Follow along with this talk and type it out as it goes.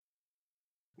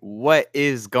What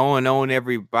is going on,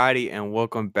 everybody, and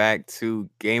welcome back to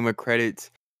Gamer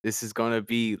Credits. This is going to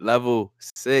be level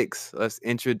 6. Let's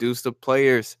introduce the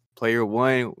players. Player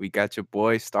 1, we got your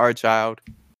boy, Star Child.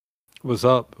 What's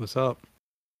up? What's up?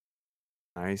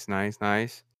 Nice.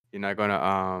 You're not going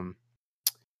to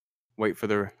wait for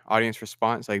the audience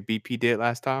response like BP did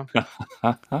last time?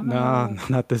 Nah,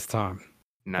 not this time.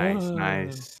 Nice.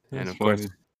 And That's of course,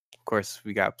 funny.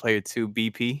 we got player 2,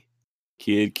 BP.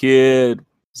 Kid,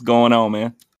 what's going on,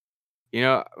 man? You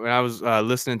know, when I was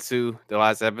listening to the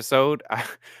last episode,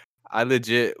 I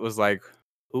legit was like,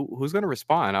 who's gonna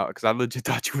respond? Because I legit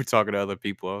thought you were talking to other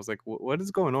people. I was like, what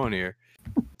is going on here?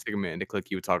 Take a minute to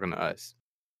click you were talking to us.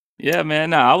 Yeah, man.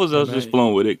 Nah, I was Yeah, just man.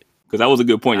 flowing with it because that was a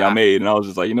good point y'all Ah, made, and I was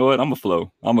just like, you know what? I'm gonna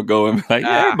flow. I'm gonna go and be like,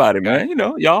 yeah, ah, everybody, got man. You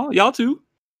know, y'all too.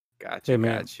 Hey,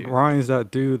 man. got you. Ryan's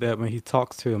that dude that when he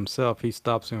talks to himself, he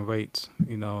stops and waits.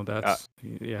 You know, that's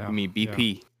yeah. You mean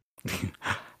BP? Yeah.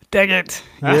 Dang it!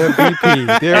 Yeah,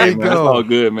 BP. There Hey, we man, it's go. all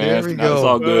good, man. There we It's go.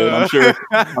 all good. I'm sure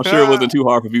it wasn't too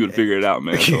hard for you to figure it out,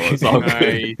 man. So it's all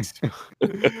good. Nice.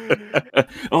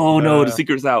 Oh no, the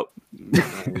secret's out.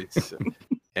 Nice.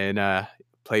 And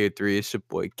player 3 is your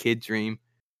boy Kid Dream.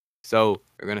 So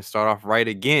we're gonna start off right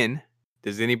again.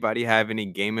 Does anybody have any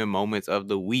gaming moments of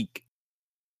the week?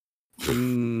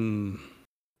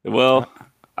 Well,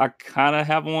 I kind of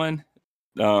have one.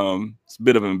 It's a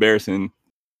bit of embarrassing,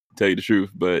 to tell you the truth,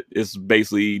 but it's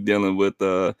basically dealing with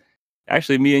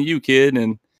actually me and you, kid,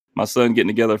 and my son getting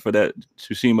together for that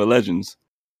Tsushima Legends,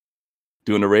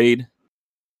 doing a raid.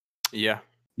 Yeah.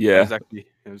 Yeah, Exactly.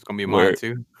 It was gonna be mine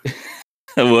too. it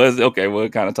was okay. Well,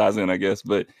 it kind of ties in, I guess.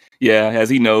 But yeah, as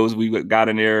he knows, we got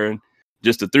in there and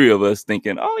just the three of us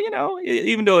thinking, oh,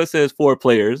 even though it says 4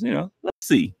 players, let's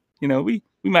see, we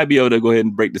might be able to go ahead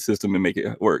and break the system and make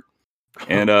it work.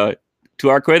 And to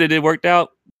our credit, it worked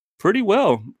out pretty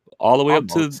well all the way up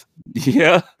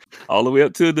to all the way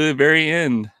up to the very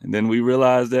end. And then we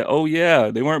realized that, oh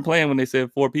yeah, they weren't playing when they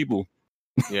said 4 people.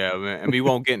 Yeah, man. And we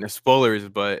won't get into spoilers,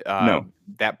 but No.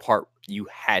 that part you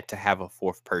had to have a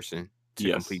 4th person to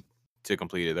Yes.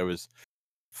 complete it. There was,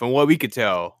 from what we could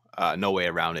tell, no way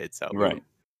around it. So Right.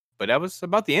 but that was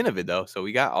about the end of it though. So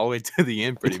we got all the way to the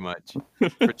end pretty much.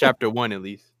 For chapter 1 at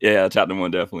least. Yeah, chapter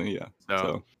 1 definitely, yeah.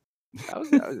 So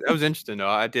that was interesting though.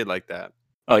 I did like that.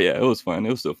 Oh yeah, it was fun. It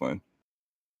was still fun.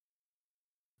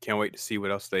 Can't wait to see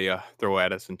what else they throw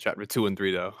at us in chapter 2 and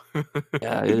 3 though.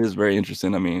 Yeah, it is very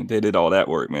interesting. I mean, they did all that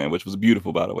work, man, which was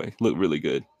beautiful, by the way. Looked really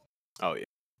good. Oh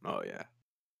yeah.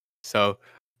 So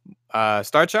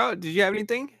Star Child, did you have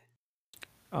anything?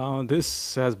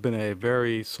 This has been a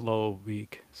very slow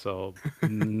week, so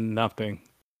nothing.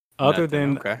 Other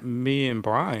than me and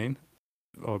Brian,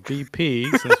 or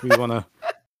BP, since we want to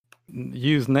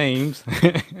use names.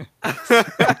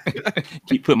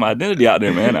 Keep putting my identity out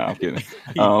there, man. No, I'm kidding.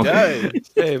 He does.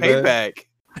 Hey, payback.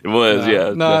 It was,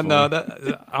 yeah. No.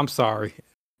 I'm sorry,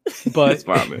 but it's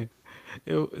fine, man.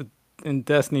 In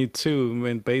Destiny 2,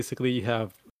 when basically you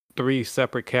have 3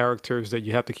 separate characters that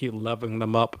you have to keep leveling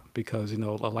them up because the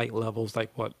light levels like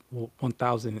what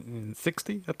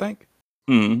 1060, I think.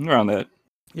 Around that.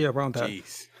 Yeah, around that.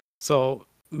 Jeez. So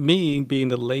me being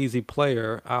the lazy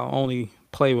player, I only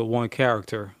play with one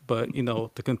character. But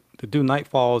to do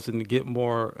Nightfalls and to get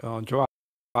more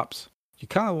drops, you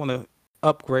kind of want to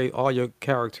upgrade all your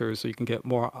characters so you can get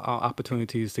more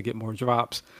opportunities to get more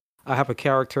drops. I have a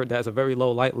character that's a very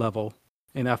low light level,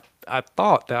 and I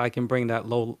thought that I can bring that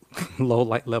low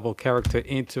light level character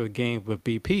into a game with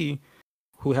BP,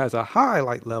 who has a high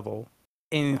light level,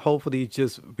 and hopefully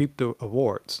just reap the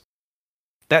awards.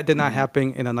 That did not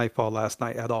happen in a Nightfall last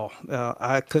night at all.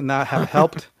 I could not have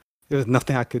helped. There was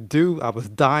nothing I could do. I was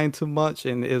dying too much,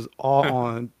 and it was all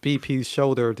on BP's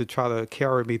shoulder to try to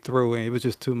carry me through, and it was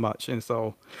just too much. And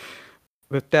so,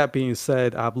 with that being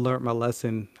said, I've learned my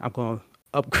lesson. I'm going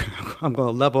to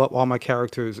level up all my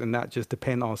characters and not just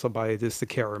depend on somebody just to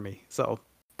carry me. So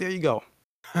there you go.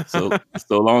 So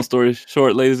long story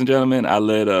short, ladies and gentlemen, I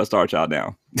let Star Child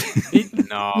down.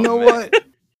 No, you know what?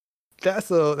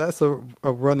 That's a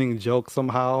running joke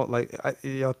somehow. Like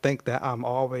y'all think that I'm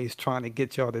always trying to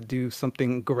get y'all to do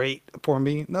something great for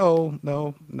me. No.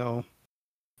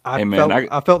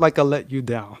 I felt like I let you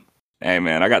down. Hey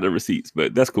man, I got the receipts,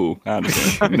 but that's cool. I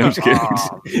understand. I'm just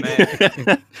kidding.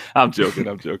 Man. I'm joking.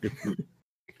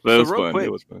 But it was fun.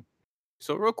 It was fun.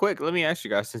 So real quick, let me ask you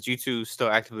guys, since you two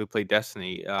still actively play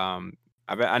Destiny,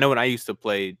 I know when I used to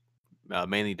play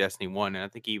mainly Destiny 1, and I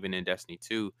think even in Destiny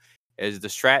 2, is the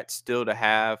strat still to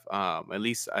have at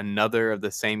least another of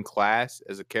the same class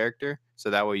as a character,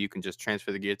 so that way you can just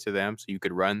transfer the gear to them, so you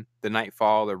could run the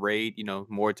Nightfall or raid,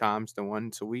 more times than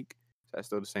once a week? Is that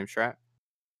still the same strat?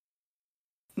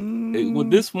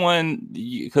 With this one,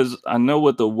 because I know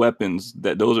with the weapons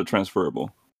that those are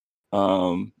transferable.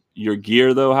 Your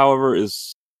gear, though, however,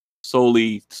 is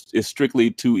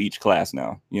strictly to each class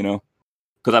now. You know,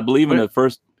 because I believe in But the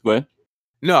first. Go ahead.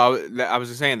 no, I was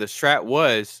just saying the strat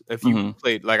was if you Mhm.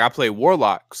 played like I played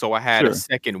Warlock, so I had a Sure.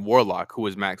 second Warlock who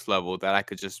was max level that I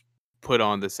could just put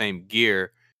on the same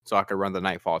gear so I could run the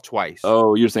Nightfall twice.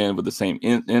 Oh, you're saying with the same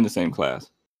in the same class.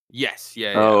 Yes, yeah,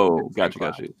 within Oh, the same gotcha,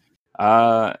 class. gotcha.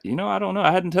 I don't know.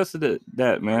 I hadn't tested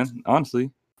that, man. Honestly,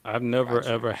 I've never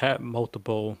Gotcha. ever had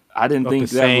multiple I didn't of the think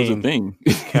that was a same thing.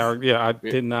 character. Yeah, I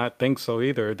Yeah. did not think so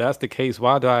either. If that's the case,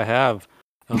 why do I have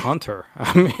a hunter?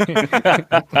 I mean,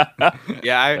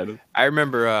 Yeah, That is- I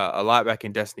remember a lot back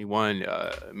in Destiny 1,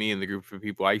 me and the group of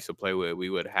people I used to play with, we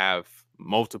would have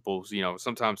multiples,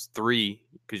 sometimes 3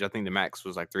 because I think the max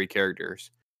was like 3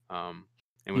 characters. And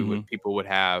Mhm. people would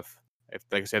have, if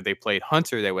like I said, if they played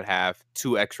hunter, they would have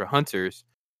 2 extra hunters.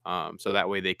 So that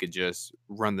way they could just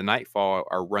run the Nightfall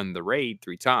or run the raid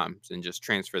 3 times and just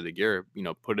transfer the gear,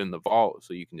 put in the vault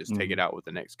so you can just take it Mhm. out with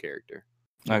the next character.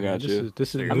 I yeah, got you.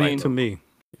 this So is you're I new mean, to me.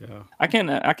 Yeah. I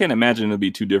can't imagine it'll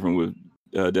be too different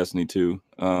with Destiny 2.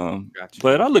 Gotcha.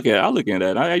 But I'll look at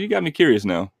that. You got me curious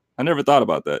now. I never thought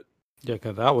about that. Yeah,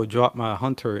 because I would drop my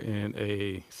hunter in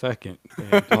a second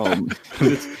and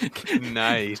just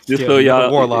Nice. Just get so another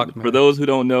y'all, warlock, for man. those who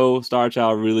don't know, Star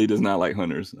Child really does not like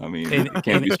hunters. I mean, In, it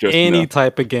can't be in stressed any enough.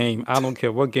 type of game, I don't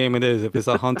care what game it is. If it's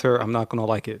a hunter, I'm not gonna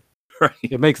like it. Right.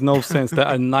 It makes no sense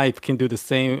that a knife can do the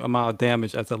same amount of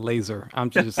damage as a laser.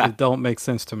 It don't make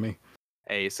sense to me.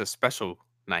 Hey, it's a special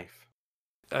knife.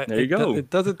 There you go.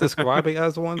 It doesn't describe it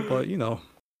as one, but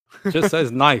just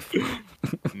says knife.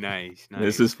 Nice, nice.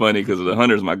 This is funny because the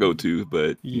hunter's my go-to,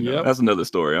 but Yep. that's another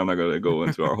story. I'm not gonna go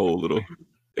into our whole little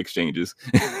exchanges.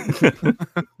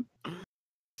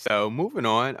 So moving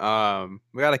on,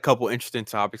 we got a couple interesting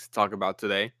topics to talk about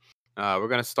today. We're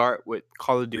gonna start with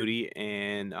Call of Duty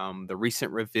and the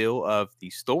recent reveal of the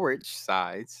storage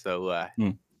size. So,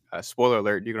 Hmm. spoiler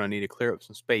alert: you're gonna need to clear up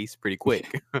some space pretty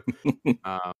quick.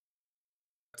 um,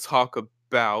 talk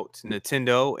about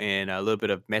Nintendo and a little bit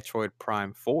of Metroid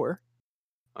Prime 4.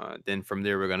 Then from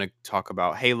there, we're gonna talk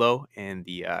about Halo and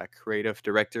the creative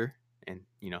director and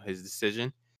his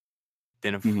decision.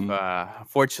 Then, Mhm.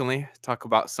 unfortunately, talk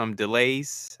about some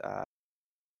delays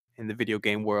in the video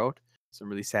game world. Some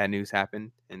really sad news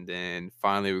happened, and then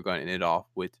finally, we're going to end it off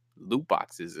with loot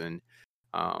boxes and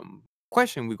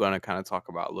question we're going to kind of talk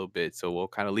about a little bit. So we'll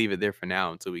kind of leave it there for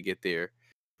now until we get there.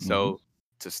 Mhm. So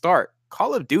to start,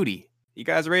 Call of Duty. You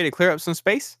guys ready to clear up some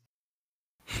space?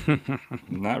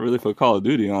 Not really for Call of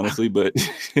Duty, honestly, but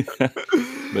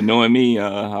but knowing me,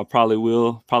 I probably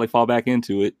will fall back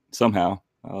into it somehow.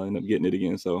 I'll end up getting it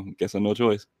again, so guess I'm no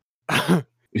choice.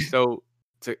 So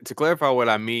to clarify what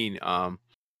I mean,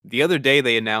 the other day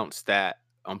they announced that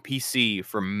on PC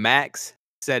for max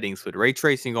settings with ray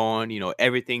tracing on,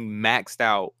 everything maxed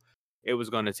out, it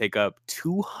was going to take up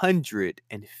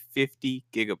 250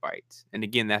 gigabytes. And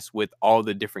again, that's with all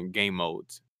the different game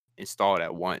modes installed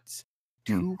at once.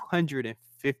 Hmm.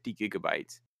 250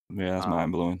 gigabytes. Yeah, that's Um,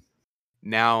 mind blowing.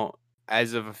 Now,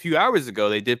 as of a few hours ago,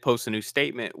 they did post a new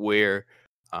statement where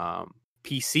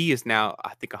PC is now,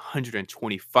 I think,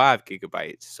 125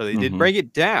 gigabytes. So they did Mhm. bring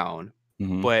it down,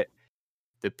 Mhm. but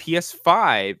the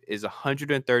PS5 is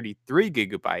 133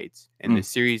 gigabytes, and the Mm.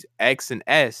 Series X and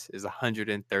S is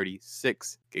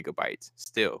 136 gigabytes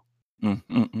still. Mm,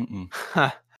 mm, mm,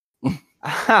 mm.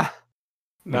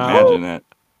 Now, Imagine that.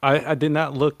 I did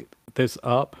not look this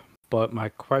up, but my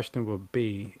question would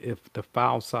be if the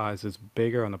file size is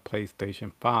bigger on the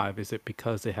PlayStation 5, is it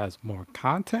because it has more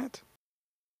content?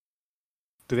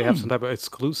 Do they have some Hmm. type of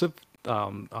exclusive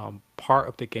part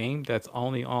of the game that's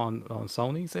only on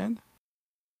Sony's end?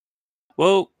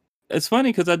 Well, it's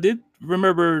funny because I did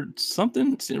remember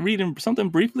reading something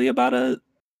briefly about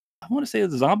I want to say a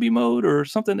zombie mode or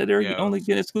something that they're Yeah, only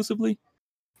getting exclusively.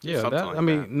 Yeah, something that like I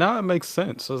mean, that. now it makes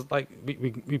sense. So it's like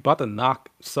we about to knock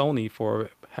Sony for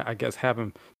I guess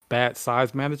having bad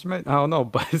size management. I don't know,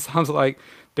 but it sounds like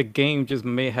the game just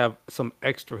may have some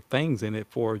extra things in it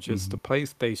for just the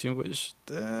PlayStation, which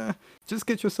just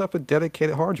get yourself a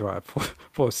dedicated hard drive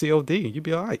for a COD, and you'll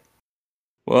be all right.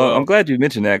 Well, I'm glad you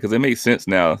mentioned that because it makes sense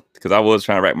now. Because I was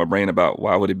trying to rack my brain about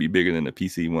why would it be bigger than the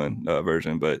PC one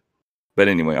version, but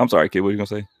anyway, I'm sorry, kid. What were you gonna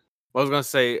say? I was gonna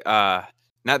say,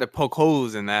 not to poke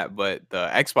holes in that, but the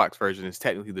Xbox version is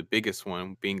technically the biggest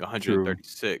one, being True.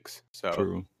 136. So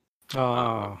True. uh,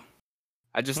 Ah,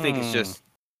 I just think it's hmm. just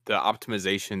the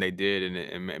optimization they did,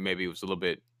 and maybe it was a little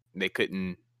bit they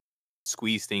couldn't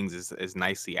squeeze things as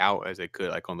nicely out as they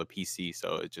could, like on the PC.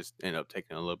 So it just ended up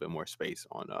taking a little bit more space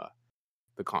on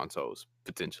the the consoles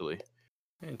potentially.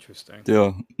 Interesting.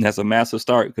 Still, that's a massive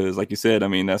start because, like you said, I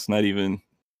mean, that's not even.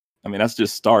 I mean, that's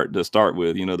just to start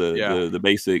with. You know, the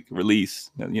basic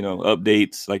release. You know,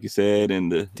 updates, like you said,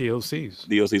 and the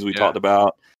DLCs we talked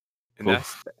about. And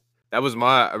that was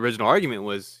my original argument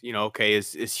was, you know, okay,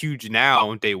 it's huge now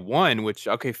on day one, which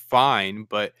okay, fine,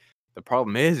 but the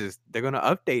problem is they're gonna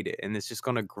update it and it's just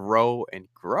gonna grow and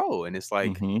grow, and it's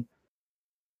like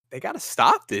they gotta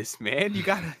stop this, man. You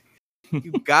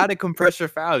gotta compress your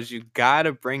files. You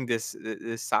gotta bring this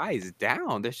size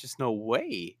down. There's just no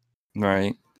way.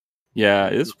 Right. Yeah,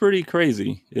 it's pretty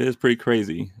crazy. It is pretty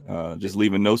crazy. Just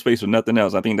leaving no space for nothing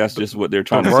else. I think that's just what they're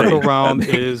trying to say. Workaround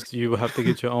is you have to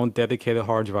get your own dedicated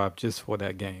hard drive just for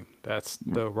that game. That's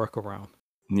the workaround.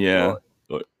 Yeah.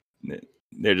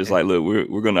 They're just like, look,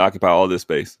 we're going to occupy all this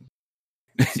space.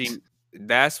 See,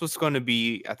 that's what's going to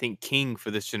be, I think, king for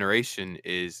this generation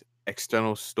is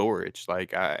external storage.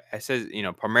 Like I said, you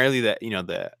know, primarily that, you know,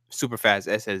 the super fast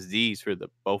SSDs for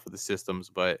both of the systems,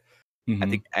 but I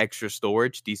think extra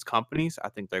storage, these companies, I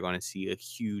think they're going to see a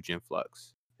huge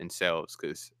influx in sales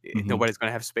because nobody's going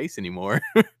to have space anymore.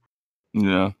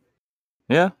 Yeah.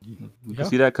 We can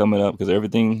see that coming up because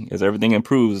as everything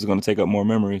improves, it's going to take up more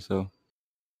memory. So,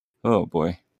 oh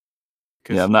boy.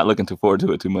 Yeah, I'm not looking too forward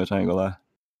to it too much. I ain't gonna lie.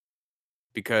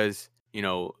 Because, you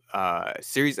know,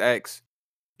 Series X,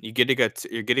 you're getting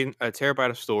a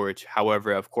terabyte of storage.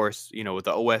 However, of course, you know, with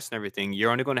the OS and everything,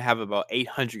 you're only going to have about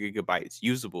 800 gigabytes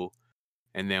usable.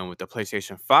 And then with the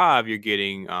PlayStation 5, you're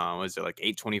getting, was it like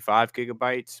 825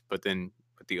 gigabytes? But then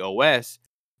with the OS,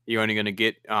 you're only going to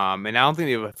get, and I don't think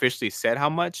they've officially said how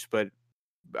much, but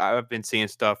I've been seeing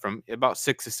stuff from about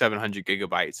 600 to 700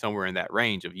 gigabytes, somewhere in that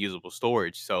range of usable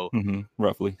storage. So,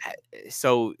 roughly.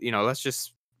 So, you know, let's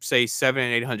just say 700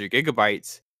 and 800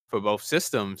 gigabytes for both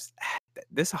systems.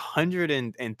 This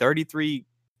 133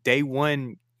 day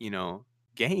one, you know,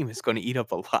 game is going to eat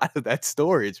up a lot of that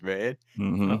storage, man.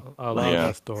 A lot of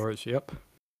that storage. Yep.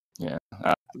 Yeah.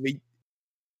 I mean,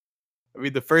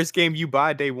 the first game you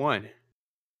buy day one.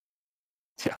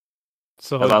 Yeah.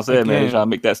 So as I said, man, trying to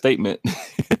make that statement.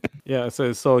 Yeah.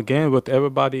 So again, with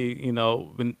everybody, you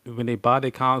know, when they buy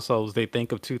their consoles, they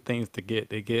think of two things to get.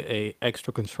 They get a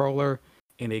extra controller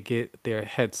and they get their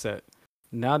headset.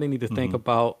 Now they need to think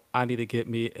about, I need to get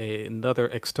me another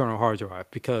external hard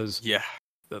drive because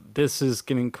this is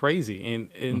getting crazy, and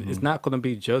it's not going to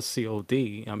be just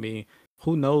COD. I mean,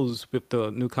 who knows with the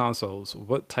new consoles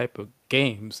what type of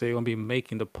games they're going to be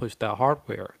making to push that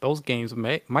hardware. Those games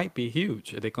might be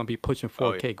huge. They're going to be pushing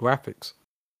 4K graphics.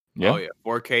 Yeah. Oh yeah,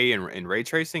 4K and ray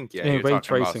tracing. Yeah, and you're ray talking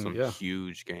tracing, about some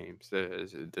huge games.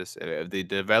 If the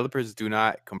developers do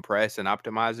not compress and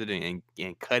optimize it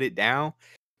and cut it down,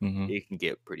 it can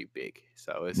get pretty big.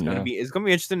 So it's gonna be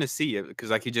interesting to see it because,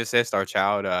 like you just said, Star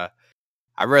Child.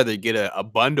 I'd rather get a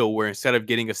bundle where instead of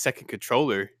getting a second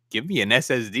controller, give me an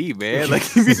SSD, man. Like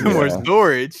give me some more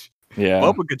storage. Yeah,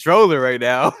 up a controller right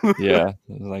now. Yeah,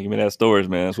 it's like give me that storage,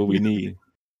 man. That's what we need.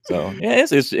 So yeah,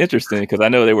 it's interesting because I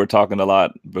know they were talking a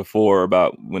lot before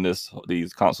about when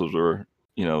these consoles were,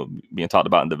 you know, being talked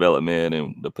about in development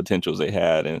and the potentials they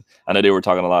had, and I know they were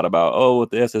talking a lot about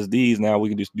with the SSDs now we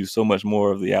can just do so much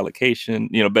more of the allocation,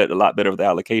 you know, a lot better with the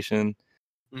allocation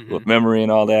with memory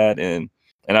and all that, and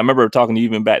I remember talking to you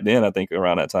even back then, I think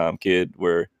around that time, kid,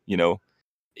 where you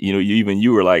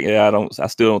you were like, I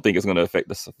still don't think it's going to affect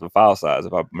the file size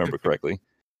if I remember correctly.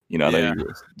 You know, I know you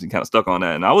were kind of stuck on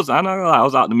that, and I'm not gonna lie, I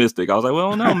was optimistic. I was like,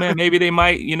 well, no, man, maybe they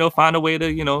might, find a way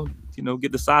to,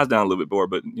 get the size down a little bit more.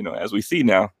 But as we see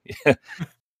now,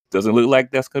 doesn't look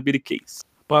like that's gonna be the case.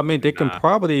 But I mean, they can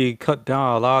probably cut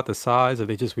down a lot of the size if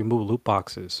they just remove loot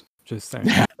boxes. Just saying.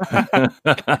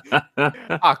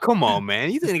 Oh, come on,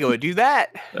 man! You think they're gonna do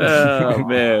that? Oh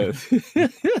man,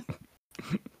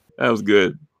 that was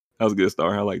good. That was a good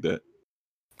Star. I like that.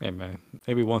 Hey man,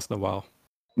 maybe once in a while.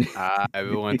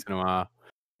 Every once in a while.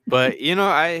 But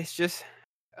it's just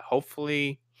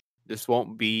hopefully this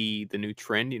won't be the new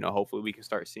trend. Hopefully we can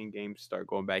start seeing games start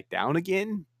going back down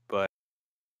again. But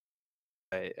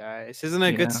this isn't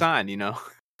a good sign,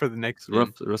 for the next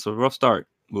one. It's a rough start.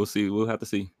 We'll see. We'll have to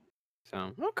see.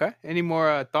 So okay. Any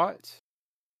more thoughts?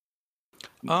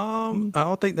 I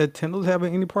don't think Nintendo's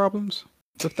having any problems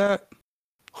with that.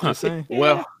 Just saying.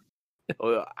 Well,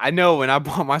 I know when I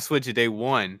bought my Switch at day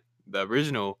one, the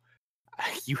original,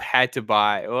 you had to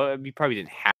buy. Well, you probably didn't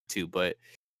have to, but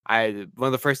one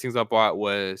of the first things I bought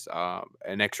was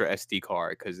an extra SD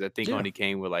card because that thing only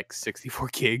came with like 64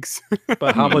 gigs.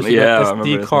 But how much did that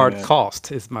SD card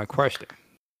cost? Is my question.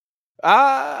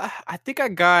 I think I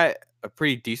got a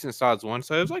pretty decent sized one,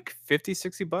 so it was like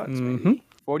 $50-$60 maybe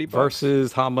 $40.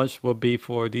 versus how much will be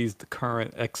for these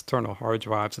current external hard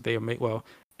drives that they make. Well,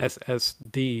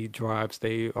 SSD drives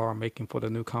they are making for the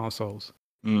new consoles.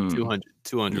 200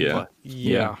 Yeah. plus.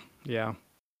 Yeah.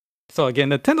 So again,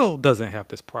 Nintendo doesn't have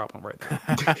this problem right now.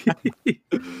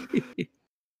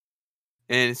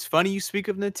 And it's funny you speak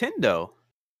of Nintendo.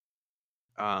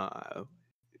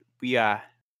 We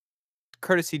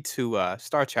courtesy to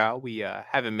Starchild, we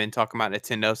haven't been talking about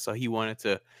Nintendo, so he wanted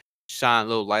to shine a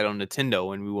little light on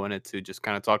Nintendo, and we wanted to just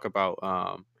kind of talk about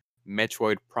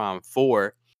Metroid Prime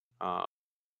 4.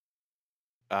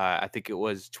 I think it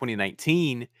was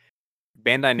 2019.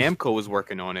 Bandai Namco was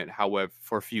working on it, however,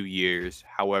 for a few years.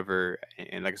 However,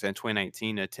 and like I said, in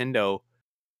 2019, Nintendo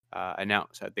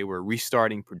announced that they were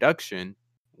restarting production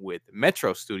with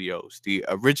Metro Studios, the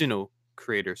original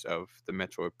creators of the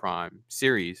Metroid Prime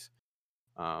series.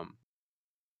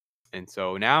 And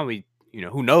so now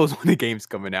who knows when the game's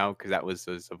coming out, because that was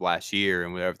as of last year,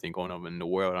 and with everything going on in the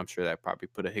world, I'm sure that probably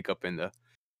put a hiccup in the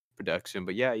production.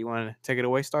 But yeah, you want to take it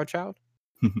away, Star Child?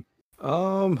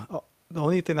 The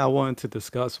only thing I wanted to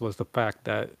discuss was the fact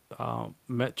that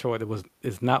Metroid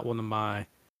is not one of my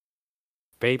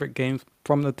favorite games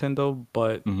from Nintendo,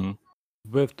 but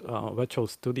with Retro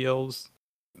Studios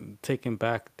taking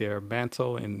back their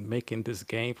mantle and making this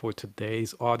game for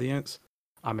today's audience,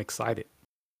 I'm excited.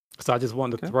 So I just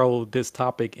wanted to throw this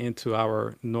topic into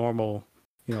our normal,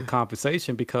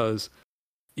 conversation, because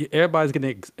everybody's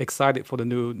getting excited for the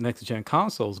new next gen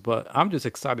consoles, but I'm just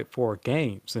excited for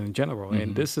games in general.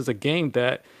 And this is a game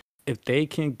that, if they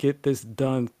can get this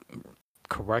done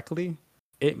correctly,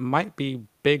 it might be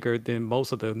bigger than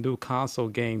most of the new console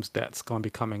games that's going to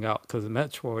be coming out, because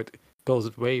Metroid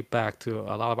goes way back to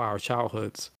a lot of our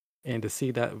childhoods, and to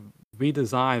see that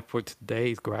redesigned for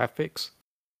today's graphics,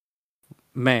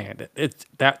 man,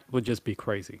 that would just be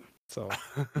crazy. So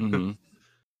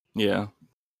yeah.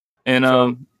 And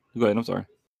go ahead, I'm sorry.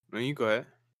 No, you go ahead.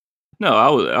 No, I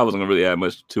wasn't gonna really add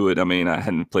much to it. I mean, I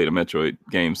hadn't played a Metroid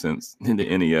game since the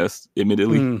NES,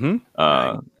 admittedly.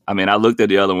 I mean, I looked at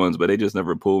the other ones, but they just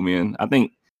never pulled me in. I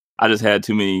think I just had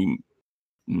too many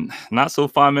not so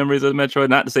fond memories of Metroid.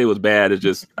 Not to say it was bad. It's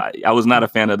just I was not a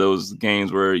fan of those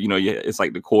games where it's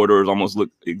like the corridors almost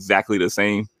look exactly the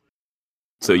same.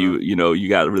 So you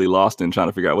got really lost in trying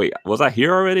to figure out, wait, was I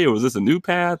here already, or was this a new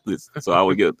path? So I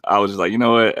was just like, you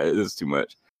know what, this is too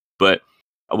much. But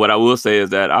what I will say is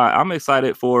that I'm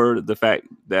excited for the fact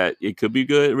that it could be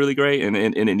good, really great, and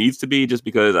it needs to be, just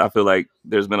because I feel like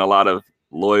there's been a lot of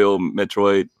loyal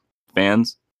Metroid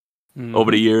fans over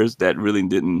the years that really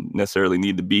didn't necessarily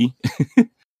need to be,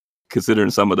 considering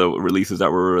some of the releases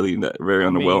that were really very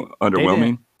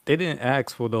underwhelming. They didn't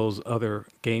ask for those other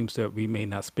games that we may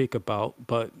not speak about,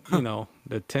 but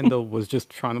Nintendo was just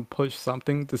trying to push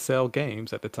something to sell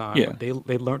games at the time. Yeah. They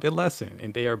learned their lesson,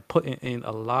 and they are putting in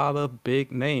a lot of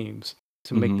big names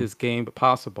to make this game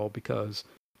possible, because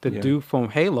the dude from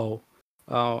Halo,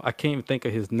 I can't even think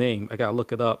of his name. I gotta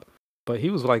look it up, but he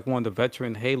was like one of the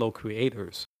veteran Halo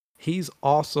creators. He's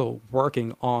also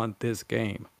working on this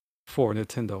game for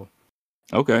Nintendo.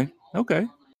 Okay.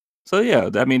 So yeah,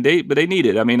 I mean they need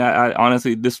it. I mean, I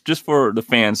honestly, this just for the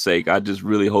fans' sake, I just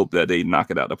really hope that they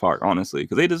knock it out the park, honestly,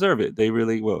 because they deserve it. They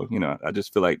really will. I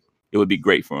just feel like it would be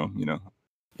great for them.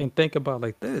 And think about it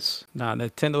like this. Now,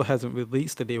 Nintendo hasn't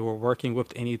released that they were working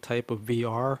with any type of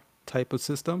VR type of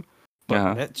system,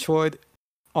 but Metroid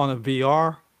on a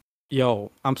VR,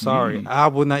 I'm sorry, I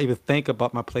would not even think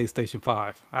about my PlayStation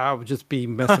 5. I would just be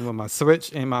messing with my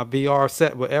Switch and my VR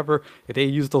set, whatever. If they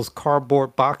use those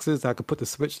cardboard boxes, I could put the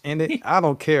Switch in it. I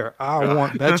don't care. I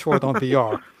want Metroid on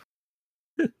VR.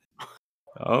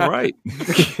 All right.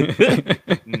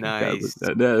 Nice.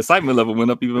 The excitement level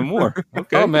went up even more.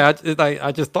 Okay. Oh man,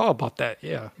 I just thought about that.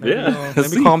 Yeah. Let me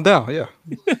See? calm down. Yeah.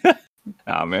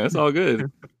 Man, it's all good.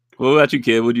 What about you,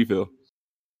 kid? What'd you feel?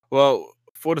 Well,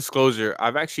 full disclosure,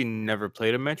 I've actually never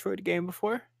played a Metroid game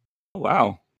before. Oh,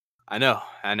 wow. I know.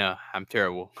 I'm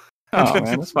terrible. Oh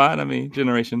man, that's fine. I mean,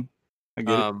 generation. I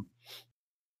get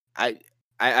it.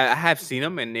 I have seen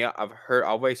them, and I've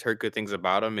always heard good things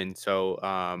about them, and so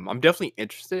I'm definitely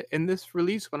interested in this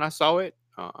release. When I saw it,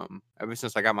 ever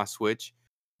since I got my Switch,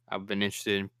 I've been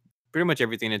interested in pretty much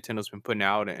everything Nintendo's been putting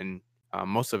out, and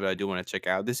most of it I do want to check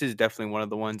out. This is definitely one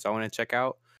of the ones I want to check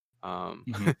out.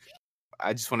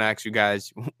 I just want to ask you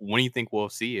guys, when do you think we'll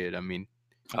see it? I mean,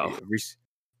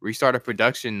 restarted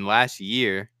production last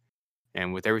year,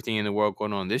 and with everything in the world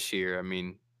going on this year, I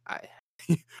mean,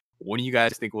 when do you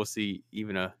guys think we'll see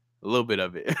even a little bit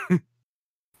of it?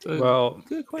 Well,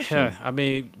 good question. Yeah, I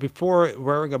mean, before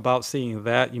worrying about seeing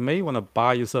that, you may want to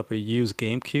buy yourself a used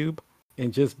GameCube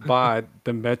and just buy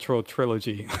the Metro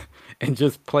trilogy and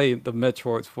just play the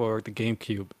Metroids for the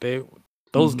GameCube.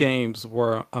 Those games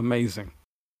were amazing.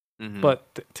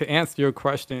 But to answer your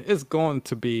question, it's going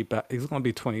to be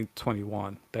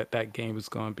 2021 that game is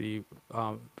going to be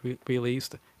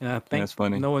released, and I think That's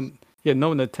funny. knowing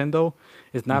Nintendo,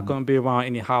 it's not going to be around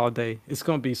any holiday. It's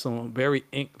going to be some very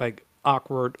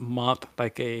awkward month,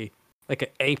 like an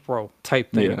April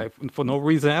type thing, like for no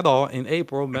reason at all. In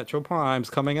April, Metro Prime's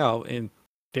coming out, and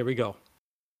there we go.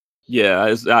 Yeah,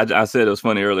 I said it was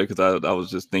funny earlier because I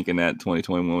was just thinking that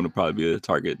 2021 would probably be a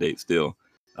target date still.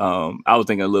 I was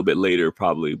thinking a little bit later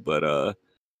probably, but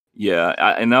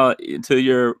yeah. And now to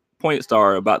your point,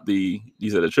 Star, about you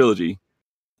said a trilogy.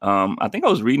 I think I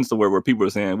was reading somewhere where people were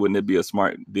saying, wouldn't it be a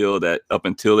smart deal that up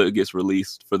until it gets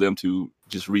released for them to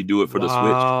just redo it for the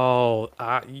Switch?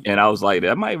 And I was like,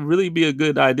 that might really be a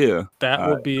good idea. That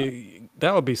would be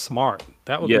smart.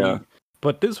 That would be.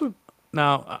 But this would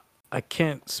now. I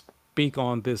can't speak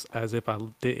on this as if I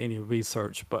did any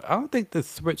research, but I don't think the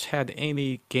Switch had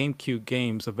any GameCube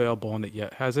games available on it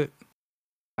yet. Has it?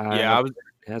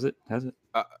 Has it?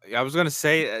 I was gonna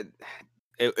say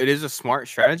it is a smart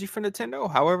strategy for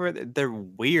Nintendo. However, they're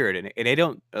weird and they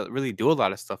don't really do a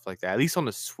lot of stuff like that. At least on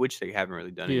the Switch, they haven't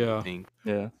really done anything.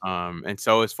 Yeah. And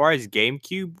so as far as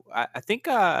GameCube, I think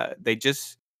they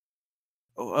just.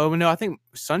 Oh no, I think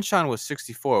Sunshine was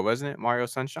 64, wasn't it? Mario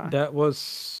Sunshine. That's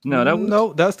the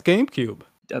GameCube.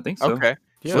 I think so. Okay.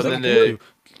 Yeah, so then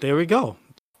there we go.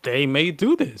 They may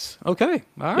do this. Okay.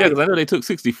 All right. Yeah, because I know they took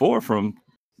 64 from,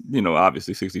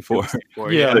 obviously 64.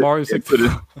 Yeah, Mario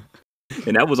 64.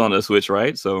 And that was on the Switch,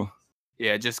 right? So.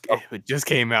 Yeah, it just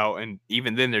came out, and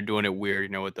even then they're doing it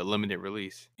weird, with the limited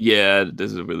release. Yeah,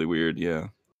 this is really weird. Yeah.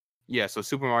 Yeah, so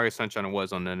Super Mario Sunshine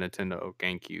was on the Nintendo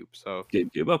GameCube. So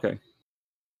GameCube, okay.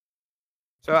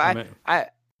 So I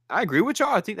agree with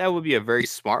y'all. I think that would be a very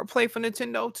smart play for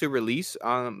Nintendo to release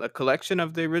a collection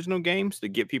of the original games to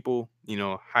get people,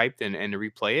 hyped and to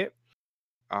replay it.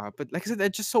 But like I said,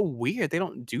 that's just so weird. They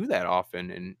don't do that often.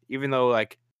 And even though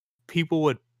like people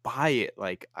would buy it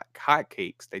like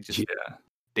hotcakes,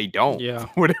 they don't for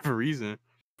whatever reason.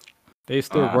 They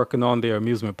still working on their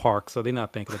amusement park, so they're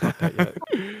not thinking about that yet.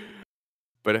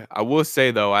 But I will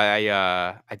say though,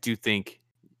 I do think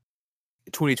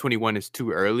 2021 is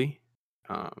too early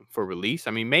for release.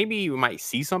 I mean, maybe we might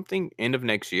see something end of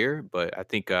next year, but I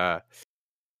think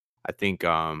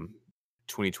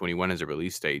 2021 as a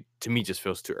release date to me just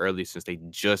feels too early since they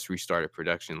just restarted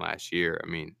production last year. I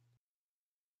mean,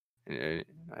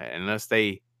 unless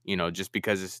they, just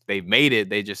because they've made it,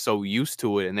 they just so used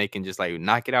to it and they can just like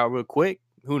knock it out real quick.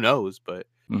 Who knows? But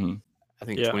I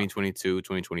think 2022,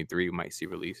 2023 we might see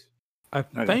release. I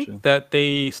think that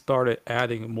they started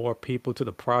adding more people to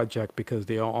the project because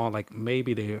they are on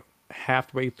maybe they're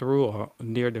halfway through or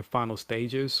near the final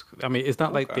stages. I mean, it's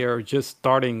not like they're just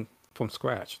starting from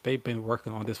scratch. They've been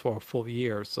working on this for a full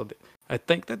year, so I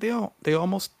think that they're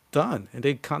almost done, and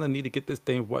they kind of need to get this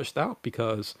thing rushed out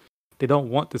because they don't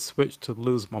want the Switch to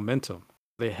lose momentum.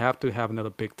 They have to have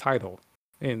another big title,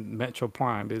 and Metro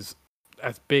Prime is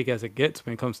as big as it gets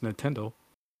when it comes to Nintendo.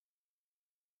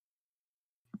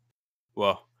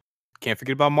 Well, can't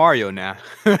forget about Mario now.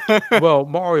 Well,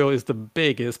 Mario is the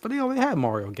biggest, but they already have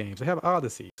Mario games. They have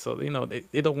Odyssey, so they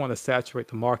don't want to saturate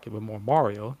the market with more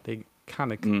Mario. They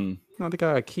kind of they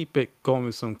gotta keep it going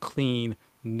with some clean,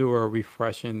 newer,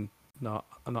 refreshing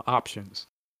options.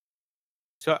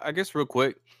 So I guess real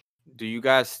quick, do you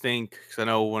guys think? Because I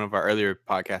know one of our earlier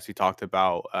podcasts we talked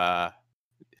about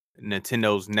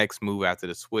Nintendo's next move after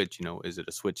the Switch. Is it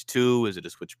a Switch 2? Is it a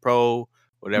Switch Pro?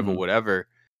 Whatever.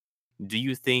 Do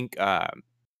you think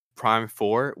Prime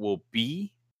 4 will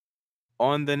be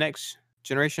on the next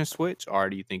generation Switch, or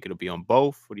do you think it'll be on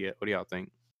both? What do y'all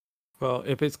think? Well,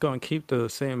 if it's going to keep the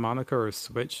same moniker as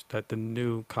Switch, that the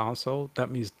new console, that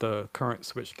means the current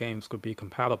Switch games could be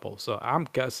compatible. So I'm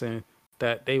guessing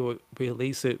that they would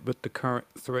release it with the current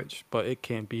Switch, but it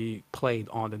can be played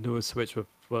on the newer Switch with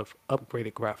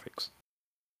upgraded graphics.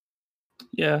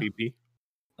 Yeah. PP?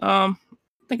 I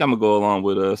think I'm gonna go along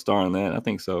with Star on that. I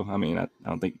think so. I mean, I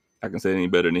don't think I can say it any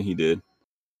better than he did,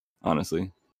 honestly.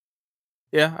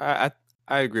 Yeah,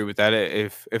 I agree with that.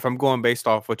 If I'm going based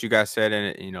off what you guys said,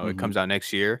 and it comes out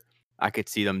next year, I could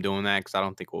see them doing that because I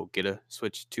don't think we'll get a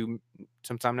Switch 2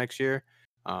 sometime next year.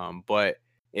 But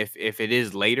if it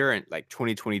is later in like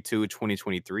 2022,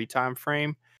 2023 time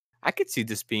frame, I could see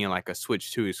this being like a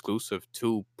Switch 2 exclusive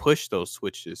to push those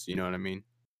switches. You know what I mean?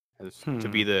 To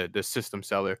be the system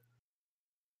seller.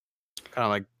 Kind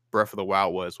of like Breath of the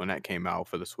Wild was when that came out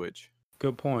for the Switch.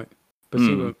 Good point. But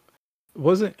see,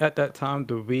 wasn't at that time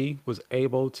the Wii was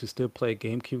able to still play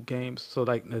GameCube games. So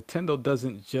like Nintendo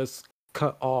doesn't just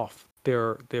cut off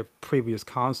their previous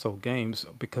console games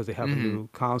because they have a Hmm. new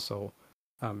console.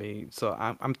 I mean, so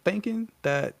I'm thinking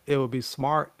that it would be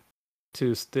smart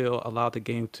to still allow the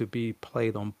game to be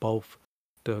played on both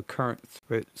the current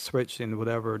Switch and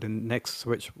whatever the next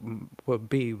Switch would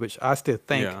be, which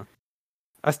Yeah.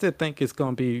 I still think it's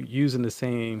going to be using the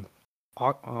same,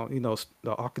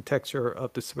 the architecture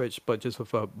of the Switch, but just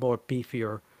with a more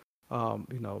beefier,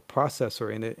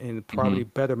 processor in it, and Hmm. probably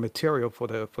better material for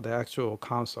the actual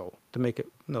console to make it,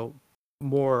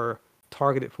 more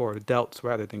targeted for adults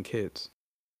rather than kids.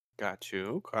 Got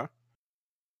you. Okay.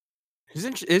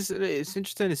 It's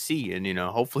interesting to see, and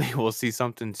hopefully we'll see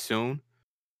something soon.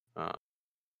 Uh,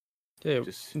 Yeah,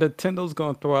 just Nintendo's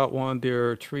gonna throw out one of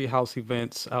their treehouse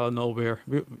events out of nowhere.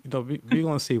 We're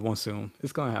gonna see one soon.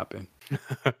 It's gonna happen.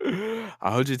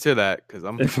 I'll hold you to that because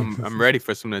I'm ready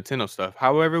for some Nintendo stuff.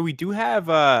 However, we do have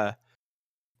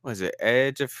what is it?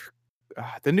 Edge of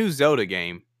the new Zelda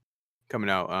game coming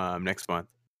out next month.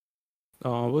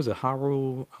 What was it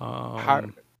Hyrule? How?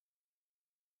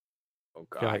 Oh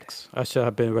God. Yikes! I should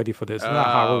have been ready for this. Not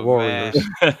Hyrule Oh man.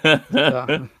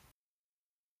 Warriors.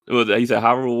 Uh, Was he said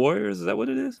Hyrule Warriors? Is that what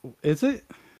it is? is it?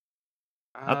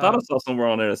 I thought I Um. saw somewhere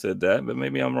on there that said that, but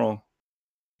maybe I'm wrong.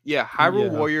 Yeah.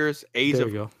 Hyrule Yeah. Warriors. Age There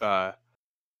of. you go.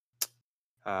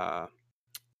 Uh.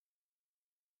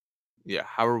 Yeah.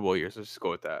 Hyrule Warriors. Let's just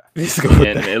go with that. Let's go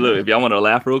with And look, if y'all want to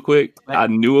laugh real quick, I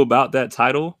knew about that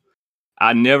title.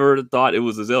 I never thought it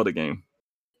was a Zelda game,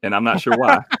 and I'm not sure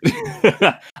why.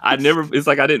 It's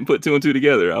like I didn't put two and two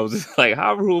together. I was just like,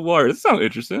 Hyrule Warriors, this sounds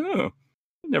interesting. Huh?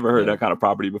 Never heard Yeah. that kind of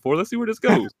property before. Let's see where this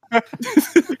goes.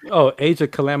 Oh, Age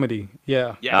of Calamity.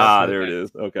 Yeah. Yes. There it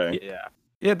is. Okay. Yeah.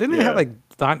 Yeah. Didn't they Yeah.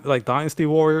 have like Dynasty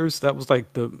Warriors? That was like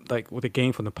with the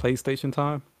game from the PlayStation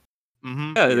time.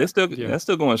 Mm-hmm. Yeah, Yeah. that's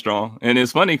still going strong. And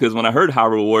it's funny because when I heard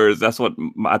Hyrule Warriors, I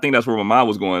think that's where my mind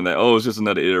was going. That it's just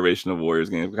another iteration of Warriors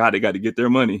game. God, they got to get their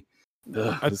money.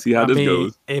 Let's see how this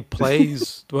goes. It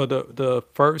plays well. The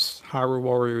first Hyrule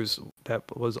Warriors that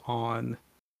was on,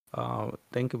 I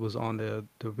think it was on the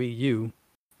Wii U.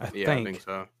 I Yeah. I think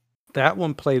so. that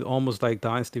one played almost like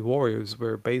Dynasty Warriors,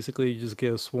 where basically you just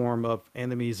get a swarm of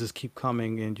enemies just keep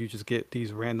coming, and you just get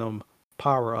these random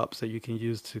power ups that you can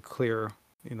use to clear,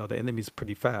 the enemies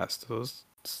pretty fast. So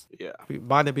Yeah. it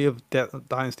reminded me of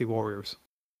Dynasty Warriors.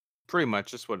 Pretty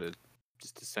much just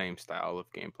just the same style of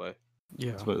gameplay.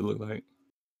 Yeah. That's what it looked like.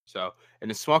 So, and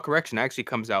a small correction actually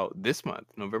comes out this month,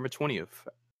 November 20th.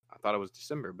 I thought it was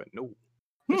December, but no,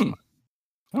 this month.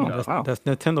 Oh, that's, wow. that's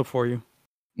Nintendo for you.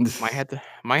 Might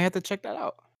have to check that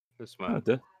out this month.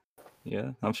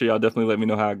 Yeah, I'm sure y'all definitely let me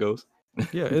know how it goes.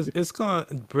 Yeah, it's gonna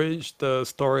bridge the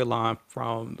storyline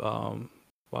from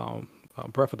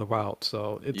Breath of the Wild,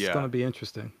 so it's Yeah. gonna be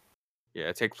interesting. Yeah,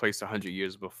 it takes place 100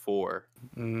 years before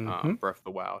Mhm. Breath of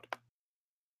the Wild.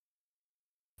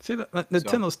 See,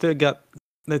 Nintendo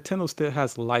still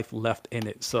has life left in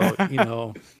it, so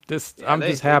this. Yeah, I'm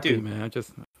just they happy, do. man.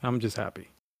 I'm just happy.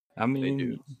 I mean,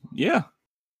 do. yeah.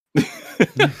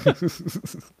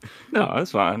 No,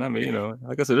 that's fine. I mean,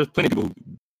 like I said, there's plenty of people who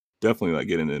definitely like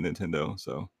getting into Nintendo.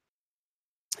 So,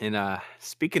 And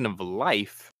speaking of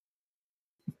life,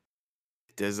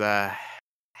 does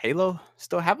Halo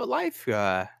still have a life?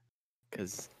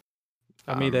 Because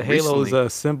I mean, the Halo is recently, a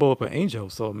symbol of an angel,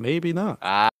 so maybe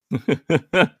not.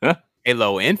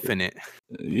 Halo Infinite.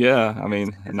 yeah, I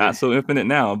mean, not so infinite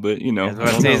now, but I was I about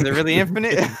to don't say, know. is it really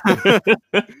infinite?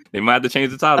 They might have to change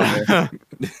the title, man.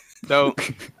 So,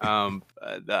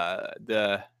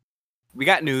 we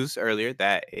got news earlier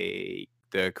that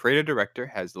the creator director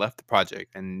has left the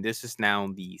project, and this is now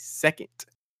the second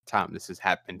time this has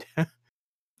happened.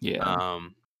 Yeah.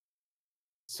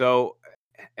 So,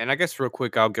 and I guess real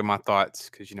quick, I'll give my thoughts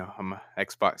because I'm a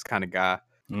Xbox kind of guy.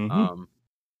 Mhm.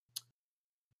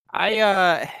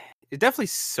 It definitely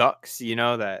sucks,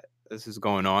 that this is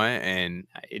going on, and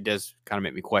it does kind of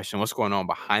make me question what's going on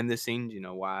behind the scenes.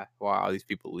 Why all these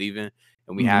people leaving,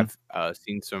 and we Mhm. have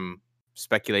seen some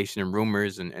speculation and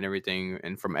rumors and everything,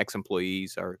 and from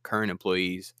ex-employees or current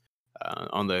employees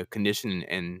on the condition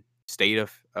and state of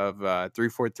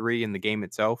 343 in the game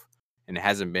itself, and it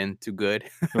hasn't been too good.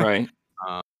 Right.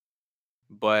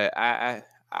 But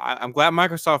I'm glad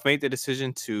Microsoft made the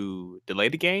decision to delay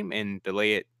the game and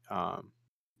delay it.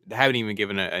 They haven't even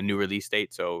given a new release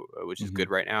date, so which is Mhm. good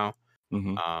right now.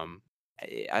 Mhm.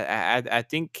 I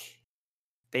think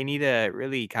they need to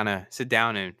really kind of sit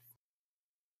down and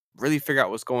really figure out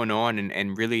what's going on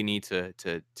and really need to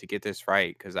get this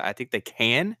right because I think they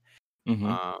can.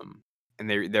 Mhm. And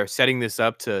they're setting this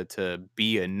up to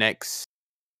be a next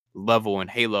level in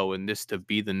Halo, and this to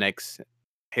be the next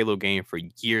Halo game for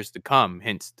years to come.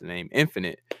 Hence the name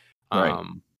Infinite. Right.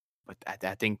 But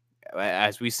I think,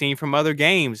 as we've seen from other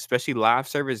games, especially live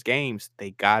service games,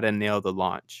 they gotta nail the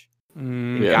launch. They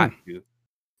Yeah. got Mhm. to.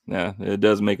 Yeah, it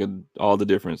does make all the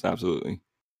difference. Absolutely.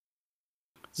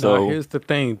 Now, So here's the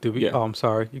thing. Do we? yeah. Oh, I'm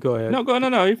sorry. You go ahead.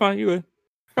 No, you're fine. You good.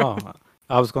 Oh,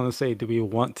 I was going to say, do we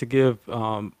want to give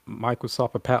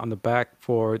Microsoft a pat on the back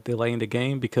for delaying the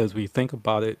game? Because we think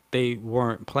about it, they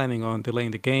weren't planning on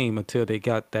delaying the game until they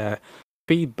got that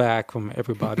feedback from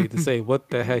everybody to say, "What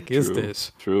the heck is True.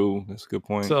 this?" True. That's a good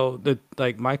point. So,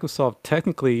 like Microsoft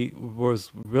technically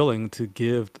was willing to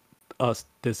give us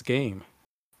this game,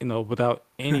 without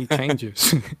any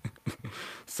changes.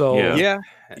 So, Yeah. Yeah,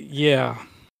 yeah.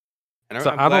 and So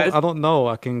I'm I glad. don't know.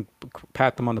 I can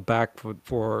pat them on the back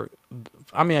for.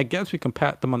 I mean, I guess we can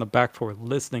pat them on the back for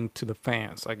listening to the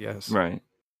fans. I guess. Right.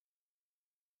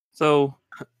 So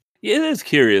yeah, it is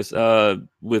curious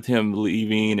with him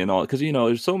leaving and all because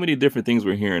there's so many different things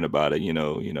we're hearing about it. We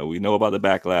know about the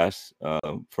backlash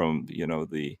from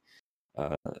the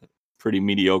uh, pretty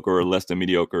mediocre or less than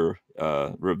mediocre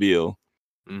reveal.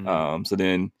 Mhm. So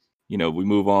then, we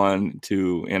move on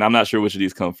to, and I'm not sure which of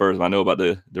these come first. I know about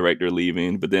the director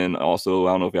leaving, but then also,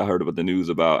 I don't know if y'all heard about the news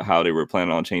about how they were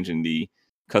planning on changing the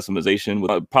customization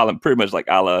with probably pretty much like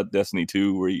a la Destiny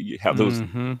 2, where you have those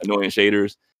Mm-hmm. annoying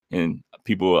shaders, and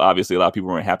obviously, a lot of people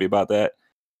weren't happy about that.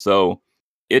 So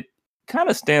it kind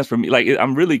of stands for me. Like,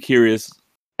 I'm really curious,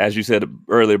 as you said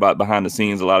earlier, about behind the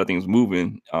scenes, a lot of things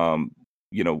moving.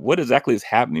 What exactly is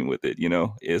happening with it?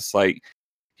 It's like,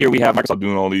 here we have Microsoft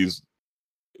doing all these,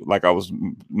 like I was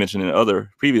mentioning in other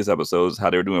previous episodes, how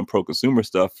they're doing pro consumer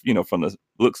stuff, from the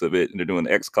looks of it, and they're doing the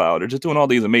xCloud. They're just doing all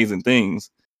these amazing things.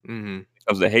 Mhm.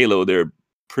 Of the Halo, they're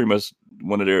pretty much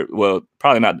one of their, well,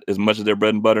 probably not as much as their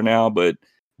bread and butter now, but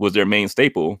was their main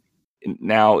staple. And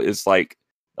now it's like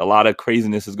a lot of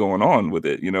craziness is going on with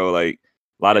it. Like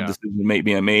a lot of Yeah. decisions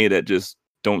being made that just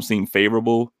don't seem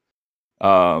favorable.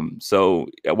 So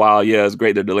while it's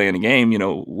great they're delaying the game,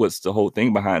 what's the whole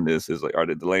thing behind this? Is like, are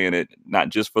they delaying it not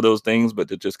just for those things, but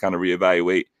to just kind of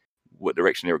reevaluate what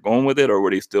direction they were going with it, or were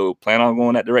they still plan on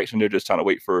going that direction? They're just trying to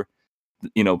wait for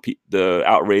the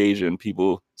outrage and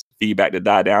people feedback to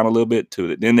die down a little bit to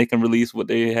that, then they can release what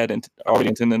they had already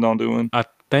intended on doing. I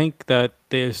think that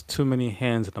there's too many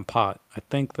hands in the pot. I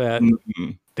think that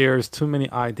Mhm. there's too many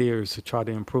ideas to try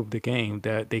to improve the game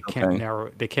that they can't Okay.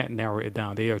 narrow. They can't narrow it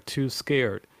down. They are too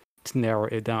scared to narrow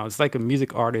it down. It's like a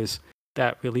music artist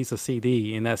that released a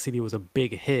CD and that CD was a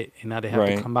big hit, and now they have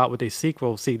to Right. come out with a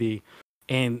sequel CD,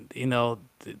 and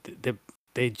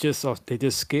they just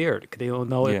scared. 'Cause they don't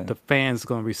know if Yeah. the fans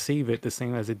going to receive it the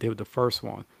same as they did with the first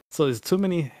one. So there's too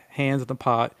many hands in the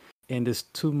pot, and there's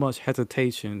too much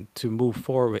hesitation to move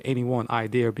forward with any one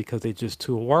idea because they're just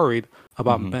too worried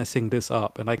about Mhm. messing this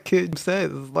up. And like Kid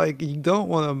said, it's like you don't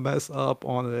want to mess up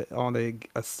on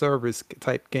a service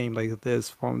type game like this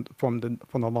from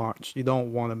the launch. You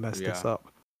don't want to mess this Yeah.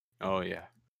 up. Oh yeah.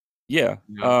 Yeah.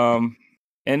 Yeah.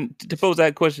 And to pose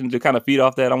that question to kind of feed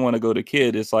off that, I want to go to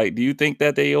Kid. It's like, do you think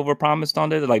that they overpromised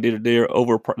on it? Like they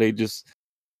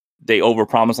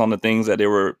overpromised on the things that they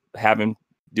were having,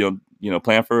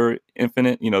 planned for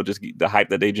Infinite. Just the hype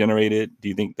that they generated. Do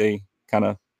you think they kind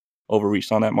of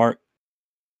overreached on that mark?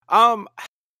 Um,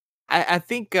 I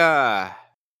think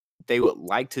they would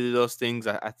like to do those things.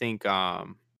 I think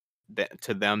that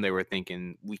to them they were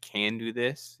thinking we can do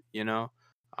this, and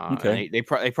Okay. they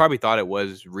probably thought it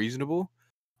was reasonable.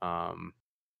 Um,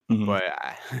 Hmm. but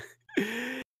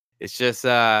it's just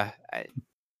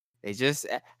they just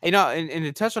and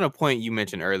to touch on a point you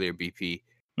mentioned earlier, BP.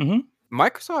 Hmm.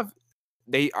 Microsoft,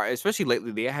 they are, especially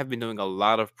lately, they have been doing a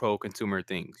lot of pro consumer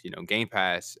things. Game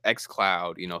Pass,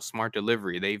 xCloud, smart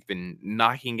delivery. They've been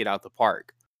knocking it out the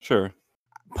park. Sure.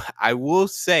 I will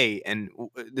say, and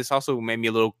this also made me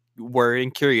a little worried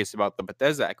and curious about the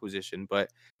Bethesda acquisition, but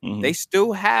Hmm. they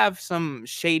still have some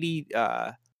shady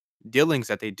dealings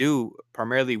that they do,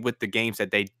 primarily with the games that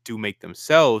they do make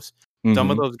themselves. Some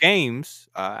of Hmm. those games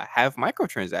have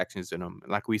microtransactions in them,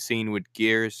 like we've seen with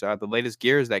Gears, the latest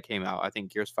Gears that came out. I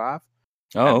think Gears 5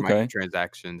 Oh, had okay.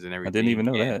 microtransactions and I didn't even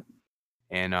everything. know that.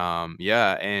 And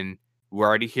yeah, and we're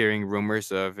already hearing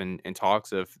rumors of and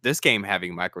talks of this game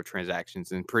having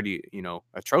microtransactions and pretty,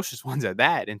 atrocious ones at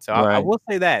that. And so I Right. will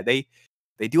say that they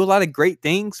do a lot of great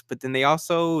things, but then they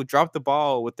also drop the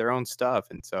ball with their own stuff.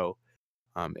 And so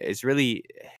it's really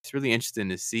interesting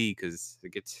to see because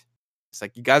it's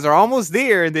like you guys are almost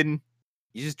there, and then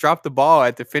you just drop the ball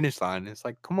at the finish line. It's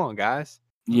like, come on, guys.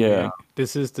 Yeah, Yeah.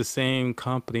 this is the same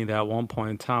company that at one point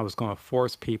in time was going to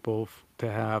force people to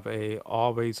have a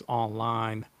always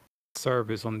online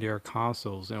service on their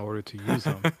consoles in order to use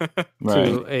them, Right.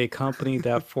 to a company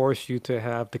that force you to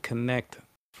have to connect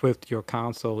with your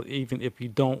console, even if you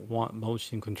don't want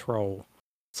motion control.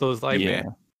 So it's Hey like, Yeah.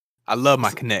 man, I love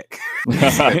my Connect.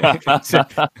 said, Yeah.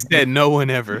 said no one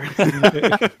ever.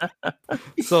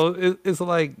 so it's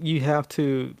like you have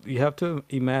to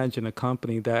imagine a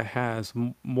company that has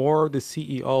more. The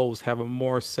CEOs have a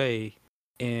more say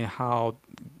in how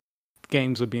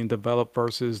games are being developed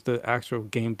versus the actual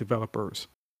game developers.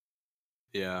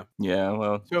 Yeah. Yeah.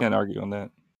 Well, So can't argue on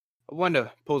that. I wanted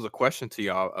to pose a question to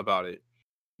y'all about it.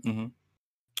 Hmm.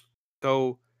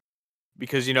 So,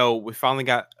 because we finally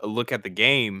got a look at the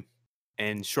game,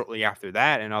 and shortly after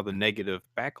that, and all the negative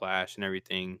backlash and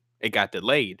everything, it got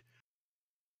delayed.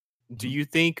 Do Hmm. you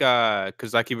think?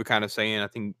 Because like you were kind of saying, I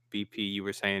think BP, you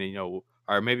were saying,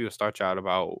 or maybe it was Star Child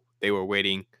about they were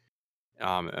waiting.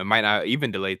 It might not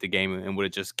even delayed the game and would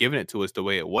have just given it to us the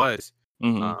way it was.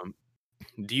 Hmm. Um,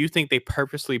 do you think they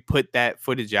purposely put that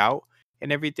footage out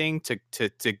and everything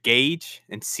to gauge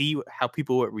and see how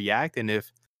people would react, and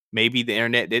if maybe the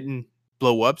internet didn't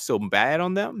blow up so bad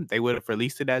on them, they would have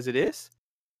released it as it is?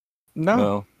 No,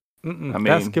 Well, I that's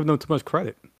mean, giving them too much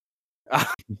credit.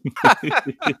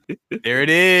 There it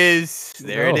is.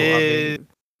 There it No, I is. mean,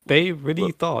 they really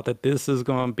well, thought that this is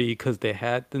going to be because they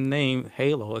had the name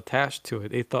Halo attached to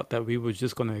it. They thought that we were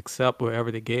just going to accept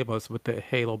whatever they gave us with the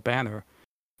Halo banner.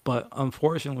 But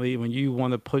unfortunately, when you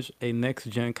want to push a next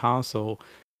gen console,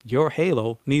 your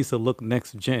Halo needs to look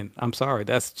next gen. I'm sorry,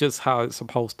 that's just how it's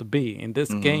supposed to be. In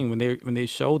this hmm game, when they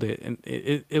showed it, and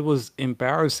it was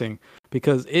embarrassing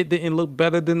because it didn't look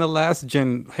better than the last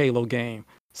gen Halo game.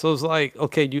 So it's like,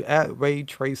 okay, you add ray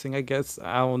tracing, I guess.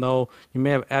 I don't know. You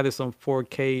may have added some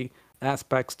 4K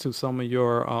aspects to some of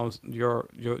your I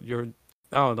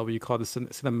don't know what you call the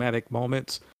cinematic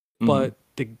moments, hmm but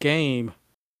the game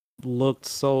looked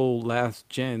so last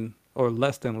gen or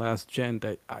less than last gen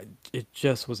that it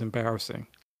just was embarrassing.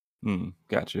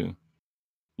 got you.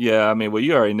 Yeah, I mean, well,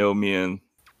 you already know me and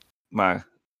my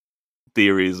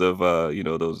theories of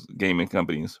those gaming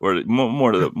companies, or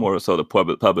more so the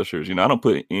publishers. I don't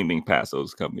put anything past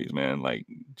those companies, man. Like,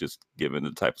 just given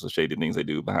the types of shady things they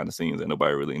do behind the scenes that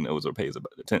nobody really knows or pays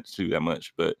attention to that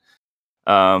much. But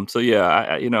so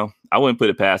yeah, I wouldn't put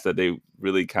it past that they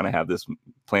really kind of have this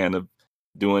plan of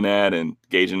doing that and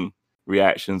gauging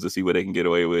reactions to see what they can get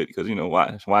away with, because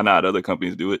why not? Other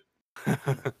companies do it.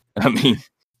 I mean,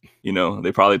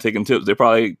 they probably taking tips. They're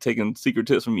probably taking secret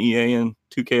tips from EA and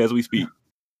 2K as we speak.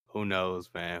 Who knows,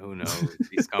 man? Who knows?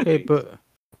 These Hey, companies.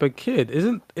 but kid,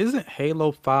 isn't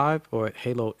Halo 5 or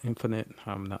Halo Infinite?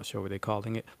 I'm not sure what they're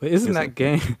calling it, but isn't It's that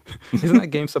Infinite. game isn't that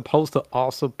game supposed to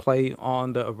also play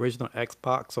on the original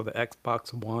Xbox or the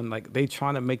Xbox One? Like they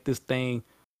trying to make this thing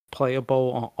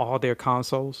playable on all their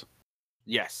consoles.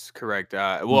 Yes, correct.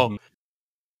 Hmm. Well,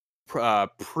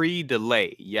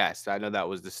 pre-delay, yes, I know that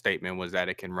was the statement, was that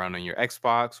it can run on your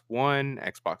Xbox One,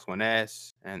 Xbox One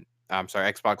S, and I'm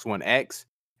sorry, Xbox One X,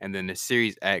 and then the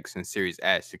Series X and Series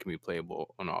S. It can be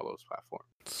playable on all those platforms.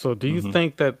 So do you Hmm.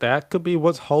 think that that could be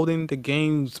what's holding the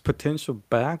game's potential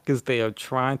back? Is they are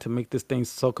trying to make this thing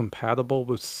so compatible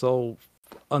with so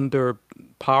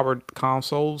underpowered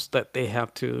consoles that they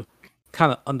have to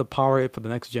kind of underpower it for the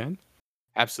next gen?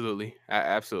 Absolutely,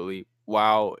 absolutely.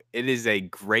 While it is a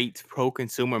great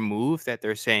pro-consumer move that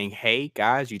they're saying, "Hey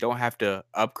guys, you don't have to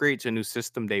upgrade to a new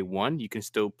system day one. You can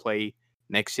still play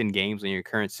next-gen games on your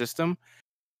current system."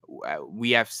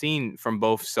 We have seen from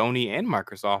both Sony and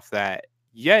Microsoft that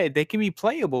yeah, they can be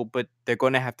playable, but they're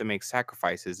going to have to make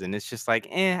sacrifices, and it's just like,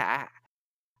 I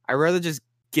rather just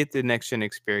get the next gen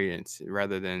experience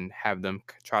rather than have them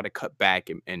try to cut back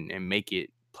and make it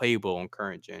playable on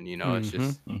current gen. It's Hmm.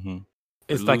 just Hmm. we're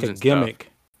It's like a losing stuff.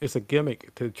 gimmick. It's a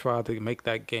gimmick to try to make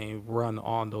that game run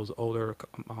on those older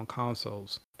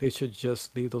consoles. They should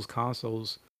just leave those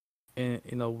consoles and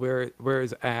where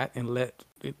it's at and let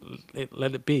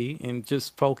it be and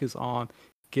just focus on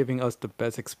giving us the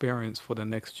best experience for the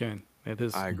next gen. It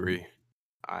is. I Hmm. agree.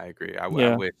 I agree. I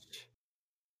Yeah, wish.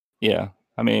 yeah.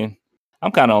 I mean,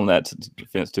 I'm kind of on that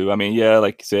defense too. I mean, yeah,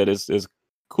 like you said, it's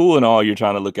cool and all. You're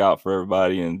trying to look out for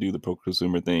everybody and do the pro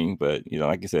consumer thing, but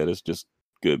like you said, it's just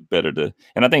better to.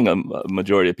 And I think a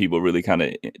majority of people really kind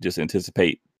of just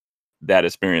anticipate that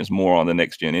experience more on the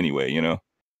next gen anyway.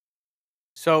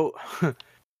 So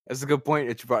that's a good point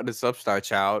that you brought this up, Star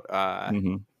Child.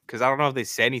 Hmm. Because I don't know if they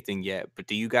said anything yet, but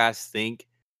do you guys think?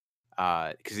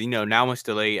 Because now it's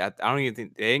delayed. I don't even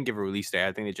think they didn't give a release date.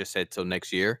 I think they just said till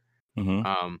next year. Hmm.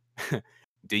 Um,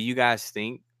 do you guys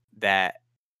think that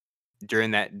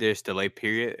during this delay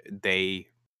period, they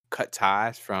cut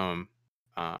ties from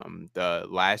the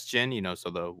last gen, so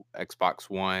the Xbox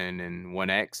One and One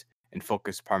X, and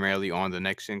focus primarily on the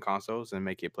next gen consoles and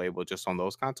make it playable just on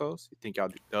those consoles? You think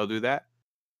they'll do that?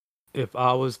 If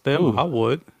I was them, Ooh. I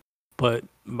would. But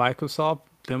Microsoft,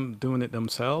 them doing it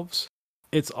themselves,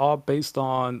 it's all based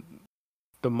on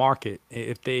the market.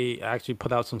 If they actually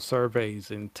put out some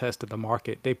surveys and tested the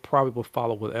market, they probably will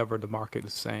follow whatever the market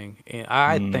is saying. And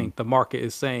I Mm, think the market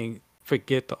is saying,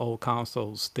 forget the old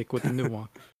consoles, stick with the new one.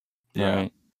 Yeah.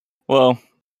 right. Well,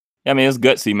 I mean, it's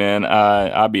gutsy, man.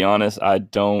 I'll be honest. I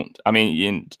don't. I mean,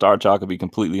 in Star Chalk could be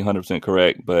completely 100%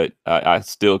 correct, but I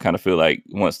still kind of feel like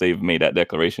once they've made that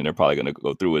declaration, they're probably going to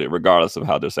go through with it, regardless of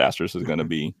how disastrous it's going to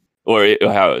be, or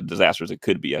how disastrous it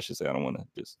could be. I should say. I don't want to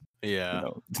just Yeah.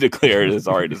 declare it as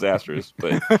already disastrous,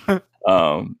 but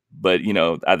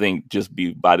I think just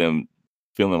by them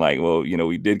feeling like, well,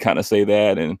 we did kind of say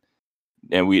that, and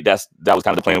that was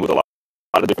kind of the plan with a lot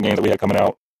of different games that we had coming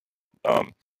out.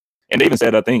 And they even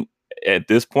said, I think, at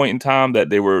this point in time that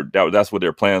that's what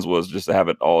their plans was, just to have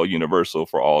it all universal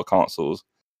for all consoles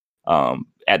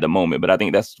at the moment. But I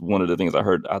think that's one of the things I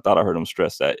heard. I thought I heard them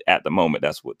stress that at the moment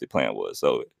that's what the plan was.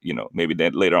 So maybe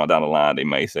then later on down the line they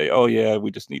may say, oh yeah, we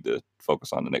just need to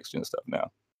focus on the next gen stuff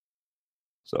now.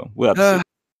 So we'll have to see.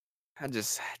 I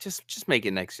just make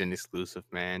it next gen exclusive,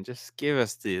 man. Just give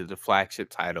us the flagship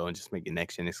title and just make it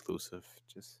next gen exclusive.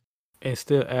 Just And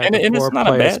still add And the it's not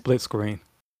a 4-player bad. split screen.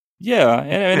 Yeah,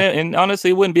 and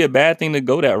honestly, it wouldn't be a bad thing to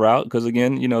go that route because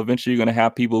again, eventually you're going to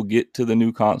have people get to the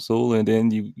new console, and then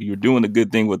you're doing a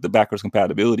good thing with the backwards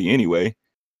compatibility anyway.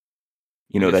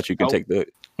 and this That could you can help. take the.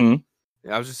 Hmm?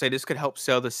 I was just say this could help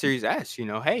sell the Series S.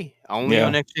 Hey, only on Yeah,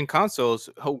 next gen consoles.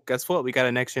 Oh, guess what? We got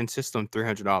a next gen system,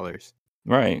 $300.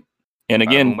 right. And Bada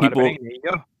again, boom, bada people. bang. There you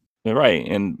go. Right,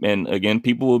 and again,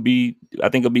 people will be. I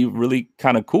think will be really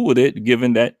kind of cool with it,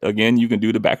 given that again you can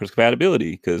do the backwards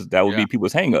compatibility because that would Yeah, be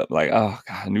people's hang up. Like, oh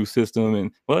god, new system,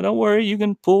 and well, don't worry, you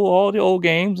can pull all the old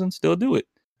games and still do it.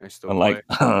 I still Unlike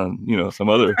play. some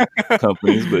other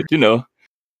companies, but we don't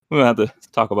have to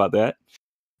talk about that.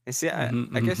 And see, I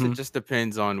guess it Mm-hmm. just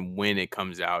depends on when it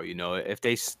comes out. If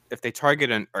they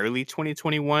target an early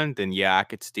 2021, then yeah, I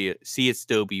could still see it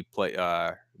still be play.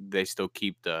 They still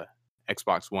keep the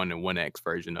Xbox One and One X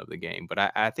version of the game.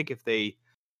 But I think if they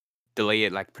delay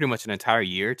it like pretty much an entire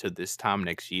year to this time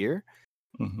next year,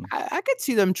 Hmm. I could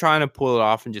see them trying to pull it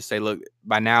off and just say, look,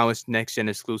 by now it's next gen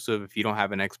exclusive. If you don't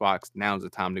have an Xbox, now's the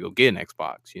time to go get an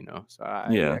Xbox. So I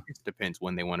Yeah, guess it depends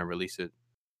when they want to release it.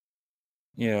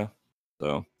 yeah.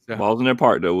 So So balls in their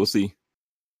part, though. We'll see.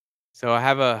 So I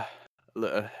have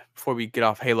before we get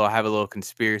off Halo, I have a little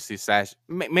conspiracy slash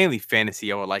mainly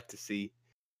fantasy I would like to see.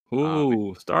 Um,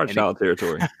 Ooh, Star and it, Child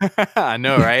territory. I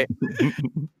know, right?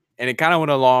 And it kind of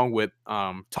went along with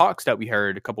talks that we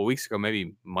heard a couple weeks ago,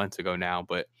 maybe months ago now.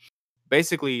 But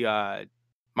basically,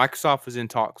 Microsoft was in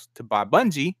talks to buy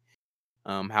Bungie.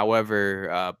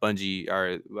 However, Bungie,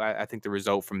 or I think the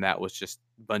result from that was just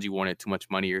Bungie wanted too much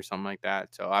money or something like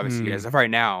that. So obviously, as of right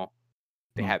now,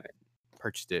 they Mm, haven't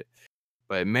purchased it.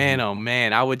 But man, mhm. oh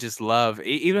man, I would just love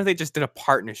even if they just did a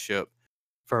partnership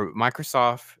for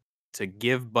Microsoft to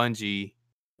give Bungie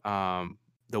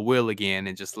the will again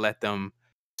and just let them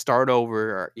start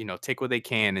over or take what they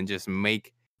can and just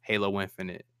make Halo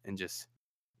Infinite and just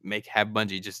have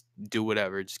Bungie just do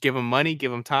whatever. Just give them money,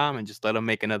 give them time, and just let them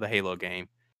make another Halo game.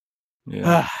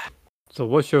 Yeah. So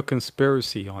what's your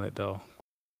conspiracy on it though?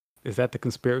 Is that the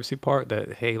conspiracy part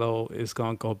that Halo is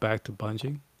gonna go back to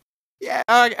Bungie? Yeah,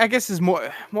 I guess it's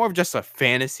more of just a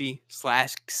fantasy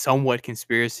slash somewhat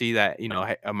conspiracy that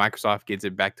Microsoft gets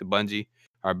it back to Bungie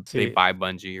or they See, buy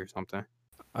Bungie or something.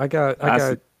 I got, I I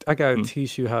see. got, I gotta Mm.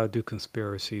 teach you how to do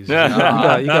conspiracies. Oh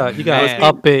You got man,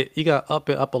 up it. You got up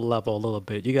it up a level a little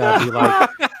bit. You gotta be like,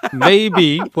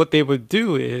 maybe what they would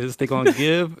do is they're gonna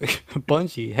give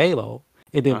Bungie Halo,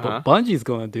 and then uh-huh. what Bungie's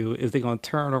gonna do is they're gonna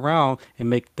turn around and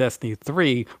make Destiny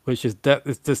 3, which is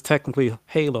it's just technically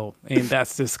Halo, and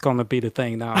that's just gonna be the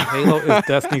thing now. Halo is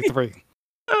Destiny 3.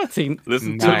 See,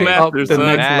 Listen to the took it Nice. up masters, the Now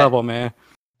son. next that level, man.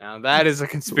 now that is a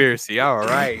conspiracy. All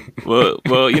right.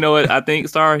 Well, you know what? I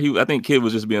think I think Kid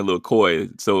was just being a little coy.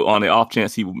 So on the off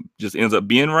chance he just ends up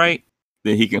being right,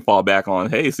 then he can fall back on,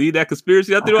 hey, see that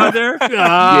conspiracy I threw out there?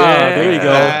 Ah, there you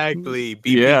go. Yeah, Exactly.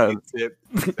 yeah. BPP tip.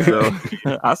 So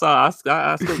I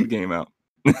scoped the game out.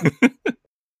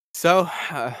 So,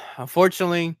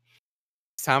 unfortunately,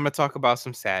 it's time to talk about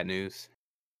some sad news.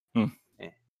 Hmm. Eh,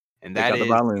 And Take that out the is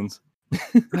violins.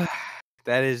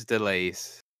 that is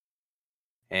delays.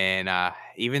 And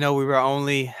even though we were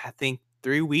only, I think,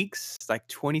 3 weeks, it's like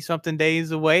 20 something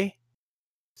days away,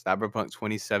 Cyberpunk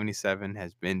 2077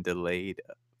 has been delayed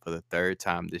for the third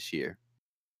time this year.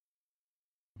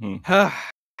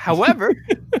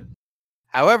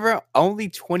 However, only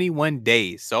 21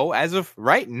 days. So as of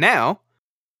right now,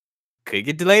 could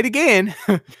get delayed again.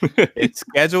 It's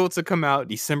scheduled to come out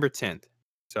December 10th.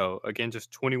 So again,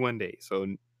 just 21 days.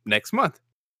 So next month.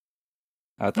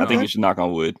 I think you should knock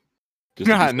on wood. Just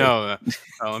no.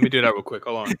 Let me do that real quick.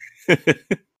 Hold on.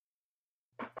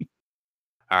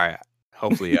 All right.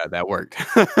 Hopefully, that worked.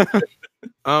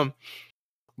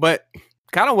 But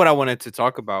kind of what I wanted to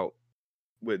talk about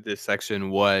with this section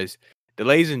was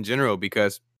delays in general,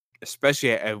 because especially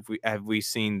have we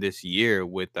seen this year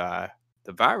with the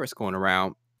virus going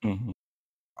around. Mhm.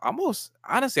 Almost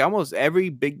every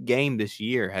big game this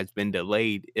year has been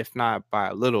delayed, if not by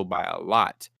a little, by a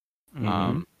lot.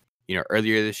 Mhm.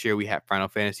 Earlier this year we had Final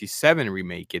Fantasy VII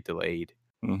remake get delayed.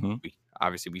 Mhm.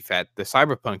 We've had the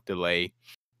Cyberpunk delay.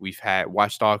 We've had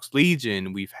Watch Dogs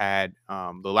Legion. We've had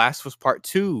The Last of Us Part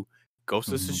 2, Ghost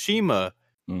of Mhm. Tsushima,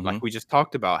 like Mhm. we just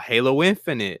talked about, Halo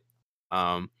Infinite.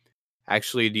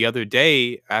 Actually, the other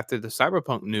day after the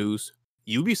Cyberpunk news,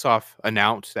 Ubisoft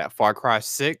announced that Far Cry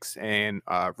 6 and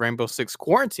Rainbow Six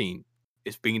Quarantine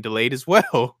is being delayed as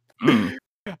well. Mm.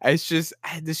 It's just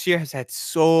this year has had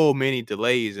so many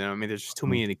delays, and I mean, there's just too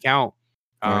many to count.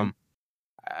 Right.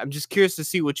 I'm just curious to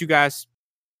see what you guys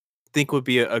think would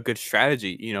be a good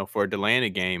strategy, for delaying a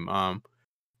game.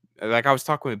 Like I was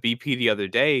talking with BP the other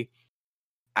day,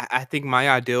 I think my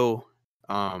ideal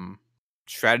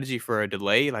strategy for a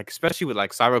delay, like especially with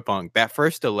like Cyberpunk, that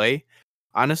first delay,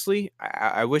 honestly,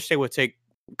 I wish they would take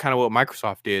kind of what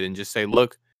Microsoft did and just say,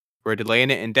 look, we're delaying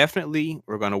it indefinitely.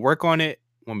 We're going to work on it.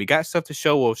 When we got stuff to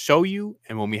show, we'll show you.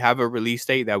 And when we have a release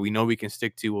date that we know we can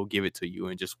stick to, we'll give it to you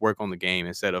and just work on the game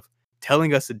instead of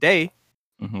telling us a day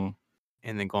Mhm.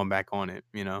 and then going back on it.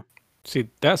 See,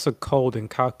 that's a cold and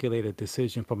calculated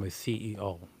decision from a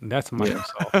CEO. And that's Yeah.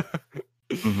 Microsoft.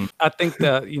 Mhm. I think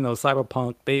that,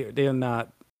 Cyberpunk, they're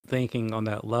not thinking on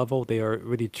that level. They are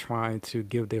really trying to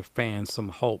give their fans some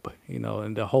hope,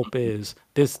 and the hope is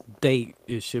this date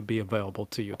it should be available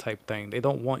to you type thing. They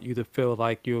don't want you to feel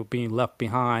like you're being left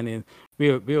behind, and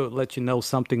we'll let you know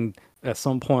something at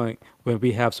some point when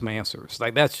we have some answers.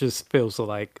 Like that just feels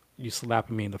like you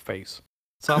slapping me in the face.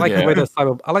 So I like the way Yeah.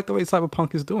 that I like the way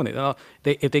Cyberpunk is doing it.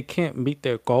 If they can't meet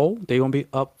their goal, they're gonna be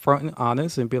upfront and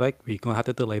honest and be like, we're gonna have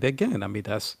to delay it again. I mean,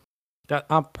 that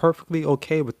I'm perfectly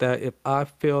okay with that. If I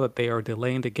feel that they are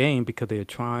delaying the game because they're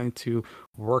trying to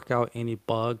work out any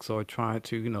bugs or trying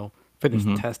to, finish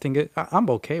Mhm. testing it, I'm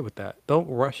okay with that. Don't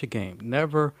rush a game.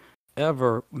 Never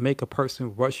ever make a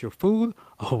person rush your food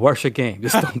or rush a game.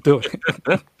 Just don't do it. That's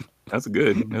good. That's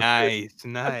good.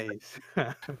 Nice.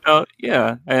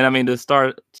 Yeah, and I mean the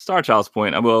Star Child's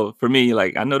point. Well, for me,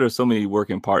 like I know there's so many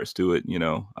working parts to it,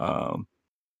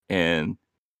 and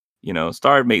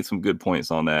Star made some good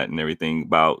points on that and everything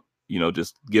about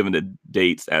just giving the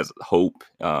dates as hope.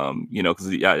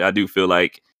 Because I do feel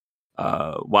like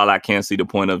while I can see the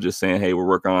point of just saying, hey, we're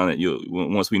working on it.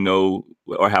 Once we know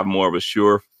or have more of a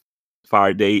sure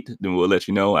fire date, then we'll let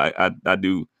you know. I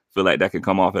do feel like that could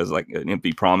come off as like an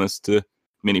empty promise to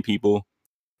many people.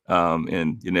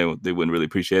 And they wouldn't really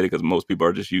appreciate it because most people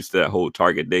are just used to that whole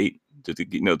target date just to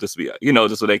just be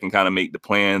just so they can kind of make the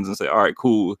plans and say, all right,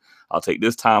 cool, I'll take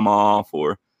this time off,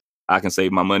 or I can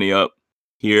save my money up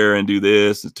here and do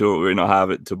this to have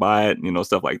it to buy it,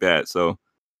 stuff like that. So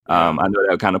Yeah. I know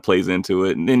that kind of plays into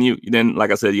it. And then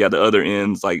like I said, you have the other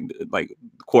ends like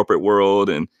corporate world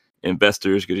and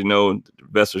investors, because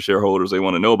investor shareholders, they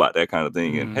want to know about that kind of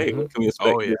thing. And hey, Mhm. what can we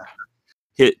expect? Oh yeah.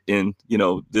 Hit in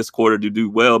this quarter to do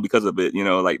well because of it,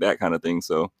 like that kind of thing.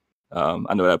 So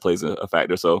I know that plays a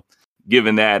factor. So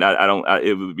given that,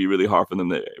 it would be really hard for them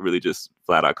to really just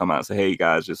flat out come out and say, hey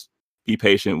guys, just be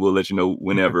patient, we'll let you know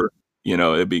whenever.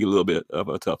 It'd be a little bit of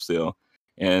a tough sell.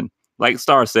 And like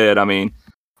Star said, I mean,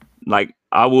 like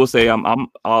I will say I'm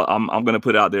gonna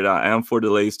put out there that I am for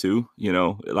delays too,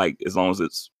 like as long as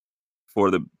it's for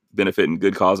the benefit and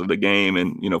good cause of the game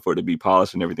and for it to be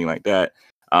polished and everything like that.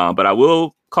 But I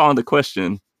will call into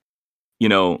question,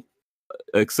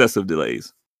 excessive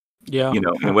delays. Yeah.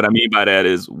 And what I mean by that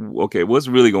is, okay, what's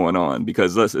really going on?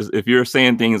 Because if you're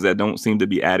saying things that don't seem to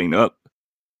be adding up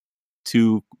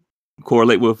to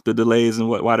correlate with the delays and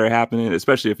why they're happening,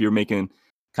 especially if you're making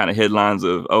kind of headlines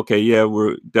of, okay, yeah,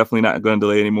 we're definitely not going to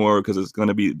delay anymore because it's going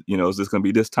to be, is this going to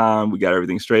be this time? We got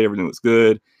everything straight, everything looks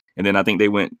good. And then I think they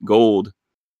went gold,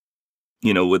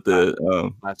 with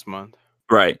the Last month.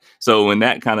 right. So when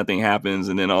that kind of thing happens,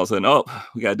 and then all of a sudden, oh,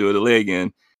 we got to do a delay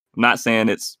again. I'm not saying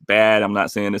it's bad. I'm not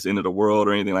saying it's the end of the world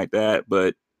or anything like that.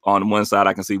 But on one side,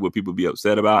 I can see what people be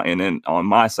upset about, and then on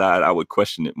my side, I would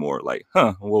question it more. Like,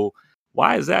 well,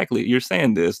 why exactly you're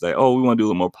saying this? Like, oh, we want to do a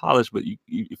little more polish, but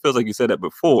it feels like you said that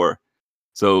before.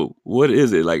 So what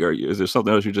is it like? Is there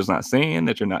something else you're just not saying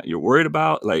that you're worried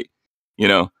about? Like, you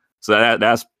know, so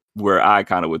that's where I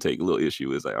kind of would take a little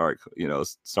issue is like, all right,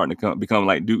 it's starting to become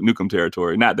like Duke Nukem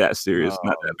territory. Not that serious,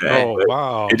 not that bad. Oh, But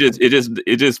wow.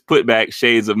 it just put back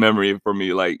shades of memory for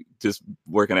me, like just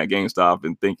working at GameStop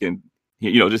and thinking,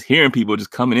 just hearing people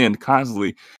just coming in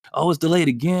constantly. Oh, it's delayed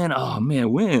again. Oh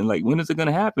man, when is it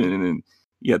gonna happen? And then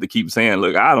you have to keep saying,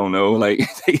 look, I don't know. Like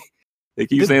they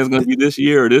keep saying it's gonna be this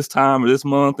year or this time or this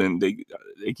month, and they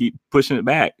keep pushing it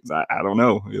back. I don't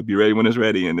know. It'll be ready when it's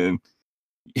ready, and then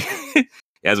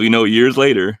as we know, years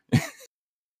later,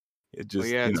 it just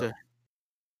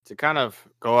to kind of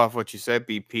go off what you said,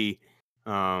 BP.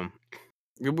 Don't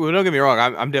get me wrong.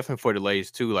 I'm definitely for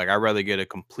delays too. Like I'd rather get a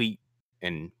complete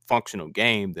and functional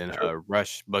game than a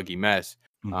rush buggy mess.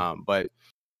 Mhm. But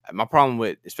my problem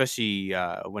with, especially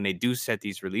when they do set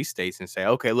these release dates and say,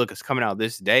 okay, look, it's coming out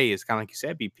this day. It's kind of like you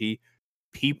said, BP.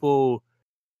 People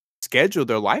schedule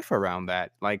their life around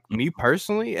that. Like me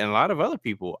personally, and a lot of other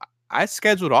people, I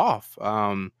scheduled off.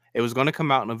 It was going to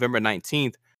come out November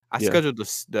 19th. I Yeah. scheduled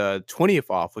the 20th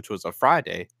off, which was a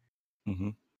Friday.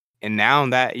 Mhm. And now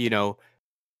that,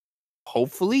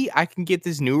 hopefully I can get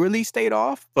this new release date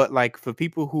off. But like for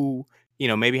people who,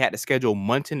 maybe had to schedule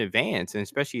months in advance, and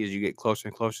especially as you get closer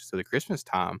and closer to the Christmas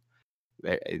time,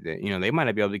 they might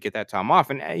not be able to get that time off.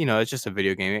 And, it's just a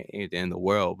video game at the end of the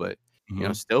world. But,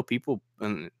 Mhm. still people,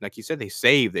 like you said, they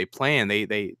save, they plan,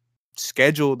 they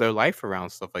schedule their life around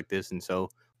stuff like this. And so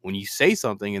when you say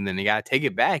something and then they got to take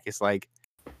it back, it's like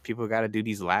people got to do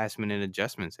these last minute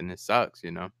adjustments and it sucks,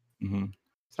 Mhm.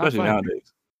 It's not Especially fun.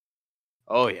 nowadays.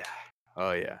 Oh, yeah.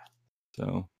 Oh, yeah.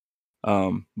 So,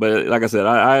 but like I said,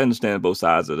 I understand both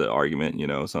sides of the argument.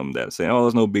 Some that say, "Oh,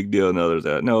 it's no big deal," and others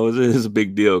that, "No, it is a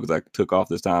big deal because I took off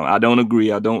this time." I don't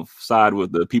agree. I don't side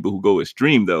with the people who go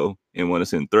extreme though and want to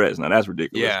send threats. Now that's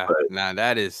ridiculous. Yeah. But Nah,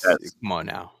 that is, that's come on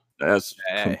now. that's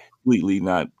Hey, completely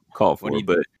not called what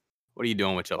for. are you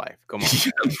doing with your life? Come on.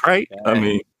 Right? I Hey.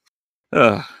 mean,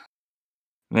 Hey,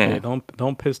 man,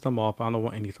 don't piss them off. I don't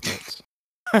want any threats.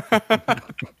 that's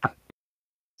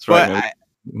right, But man.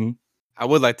 Mhm. I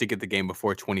would like to get the game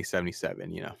before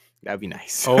 2077, That'd be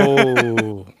nice.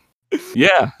 Oh,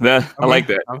 Yeah, I like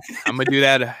that. I'm gonna do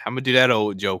that. I'm gonna do that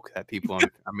old joke that people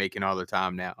are making all the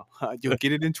time now. You'll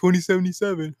get it in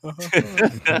 2077.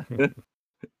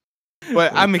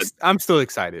 But I'm still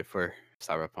excited for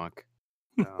Cyberpunk.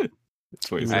 It's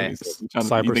 2077. You think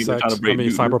they're trying to Cybersex. break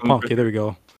Duke Nukem? Cyberpunk. Yeah, there we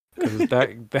go. Because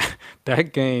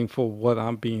that game, for what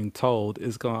I'm being told,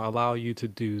 is going to allow you to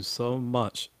do so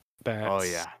much. Oh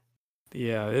yeah.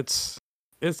 It's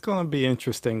going to be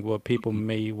interesting what people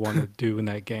may want to do in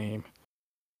that game.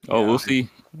 Oh, we'll see.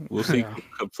 We'll see. Yeah.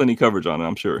 Plenty coverage on it,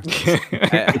 I'm sure.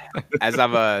 As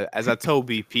I told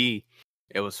BP,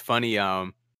 it was funny.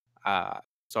 So I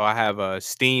have a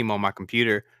Steam on my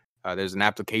computer. There's an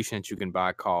application that you can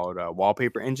buy called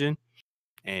Wallpaper Engine,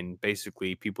 and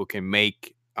basically people can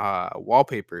make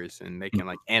wallpapers and they can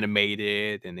like animate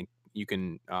it, and then you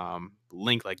can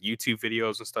link like YouTube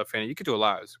videos and stuff in it. You can do a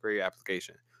lot. It's a great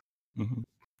application. Mhm.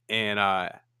 And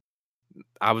I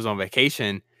was on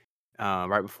vacation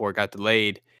right before it got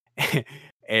delayed,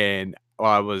 and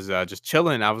while I was just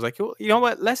chilling, I was like, "Well, you know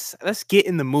what? Let's get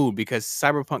in the mood because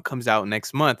Cyberpunk comes out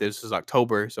next month. This was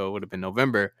October, so it would have been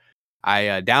November."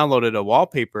 I downloaded a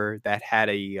wallpaper that had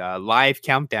a live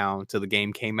countdown till the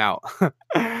game came out.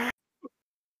 And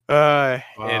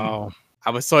Wow. I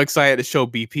was so excited to show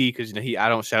BP because I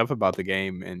don't shut up about the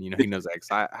game, and he knows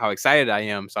how excited I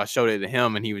am. So I showed it to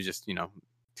him, and he was just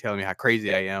telling me how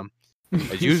crazy I am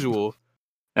as usual.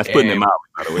 That's putting it And mildly,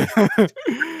 by the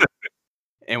way.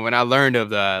 and when I learned of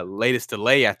the latest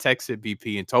delay, I texted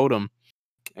BP and told him.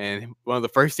 And one of the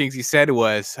first things he said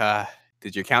was,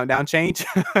 "Did your countdown change?"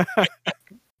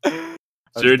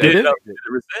 Sure did.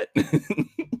 Devastated.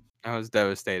 I was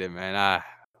devastated, man.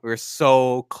 We were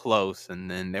so close, and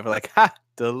then they were like, "Ha,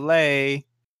 delay."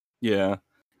 Yeah.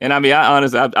 And I mean, I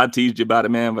honestly, I teased you about it,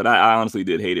 man, but I honestly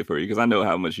did hate it for you because I know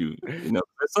how much it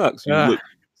sucks. You look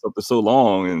something so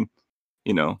long, and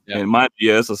and mind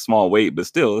you, yeah, it's a small wait, but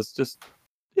still, it's just,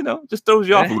 just throws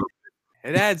you off a little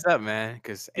bit. It adds up, man,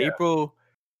 because Yeah. April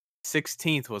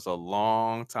 16th was a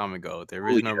long time ago. There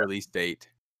is no release date.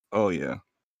 Oh yeah.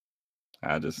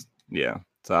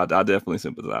 So I definitely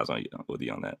sympathize with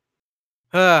you on that.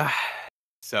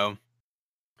 So,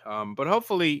 but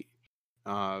hopefully,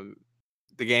 the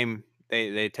game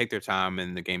they take their time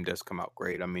and the game does come out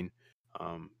great. I mean,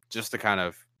 just to kind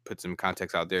of put some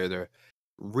context out there, the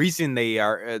reason they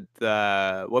are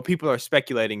what people are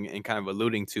speculating and kind of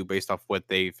alluding to based off what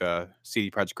they've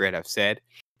CD Projekt Red have said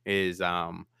is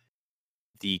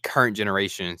the current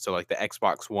generation, so like the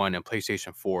Xbox One and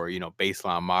PlayStation 4,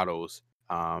 baseline models.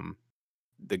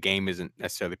 The game isn't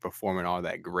necessarily performing all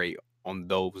that great on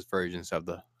those versions of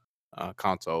the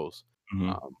consoles,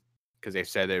 because they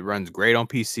said it runs great on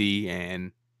PC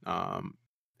and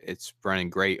it's running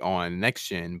great on next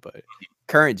gen, but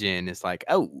current gen is like,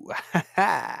 oh,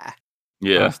 I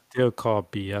Yeah. still call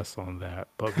BS on that,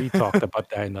 but we talked about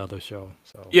that in another show.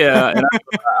 So Yeah. And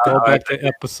go back to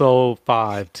episode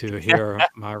 5 to hear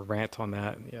my rant on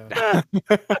that. Yeah.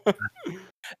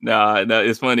 No,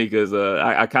 it's funny because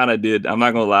I kind of did. I'm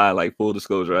not gonna lie, like full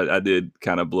disclosure, I did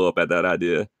kind of blow up at that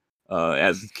idea,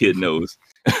 as kid knows.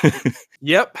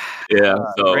 Yep. Yeah.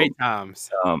 So Great times.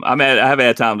 I have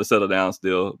had time to settle down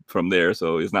still from there,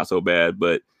 so it's not so bad.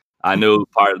 But I know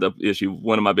part of the issue,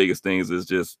 one of my biggest things is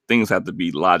just things have to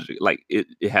be logic. Like it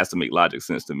has to make logic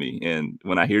sense to me. And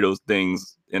when I hear those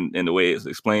things in the way it's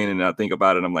explained and I think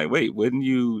about it, I'm like, wait, wouldn't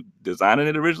you designing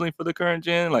it originally for the current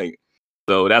gen? Like,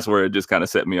 so that's where it just kind of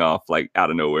set me off, like out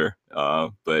of nowhere.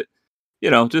 But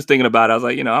just thinking about it, I was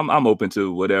like, I'm open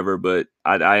to whatever, but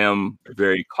I am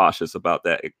very cautious about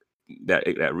that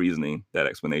reasoning, that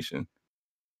explanation.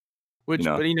 Which,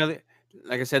 but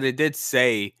like I said, they did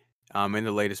say in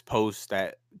the latest post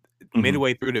that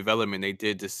midway through development, they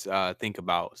did just think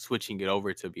about switching it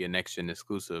over to be a next gen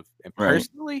exclusive. And Right.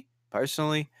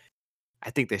 personally,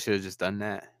 I think they should have just done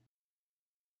that.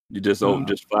 You just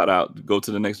flat out go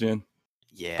to the next gen.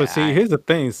 Yeah. But see, here's the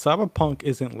thing: Cyberpunk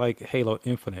isn't like Halo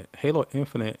Infinite. Halo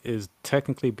Infinite is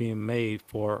technically being made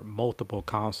for multiple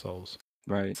consoles.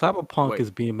 Right. Cyberpunk is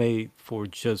being made for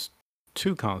just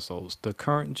 2 consoles, the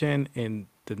current gen and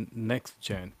the next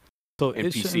gen. So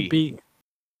it shouldn't be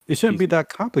that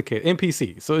complicated.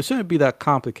 NPC. So it shouldn't be that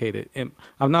complicated. And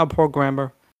I'm not a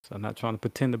programmer, so I'm not trying to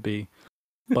pretend to be.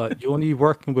 But you're only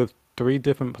working with 3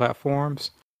 different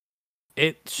platforms.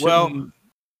 It shouldn't.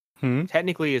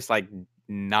 Technically, it's like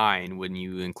 9 when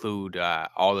you include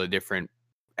all the different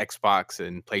Xbox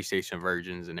and PlayStation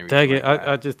versions and everything. Dang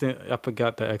it! I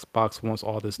forgot that Xbox wants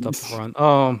all this stuff to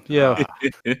run. Yeah.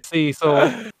 See,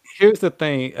 so here's the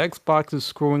thing: Xbox is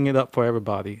screwing it up for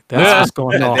everybody. That's what's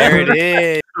going on. There it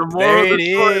is. There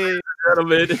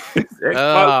it is.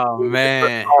 Oh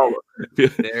man,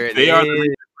 there it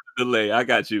is. Delay. I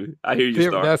got you. I hear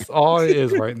you. That's all it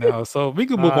is right now. So we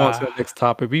can move on to the next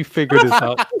topic. We figured this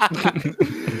out.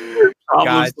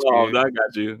 Problem solved. I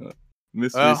got you.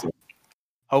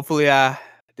 Hopefully,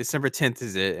 December 10th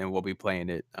is it, and we'll be playing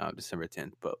it December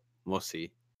 10th. But we'll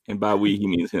see. And by we, he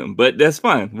means him. But that's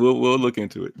fine. We'll look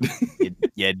into it.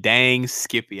 yeah, dang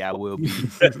Skippy, I will be.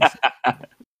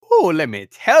 Oh, let me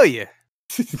tell you.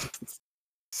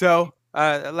 So,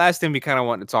 last thing we kind of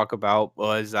wanted to talk about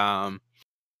was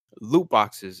loot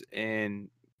boxes, and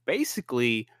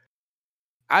basically,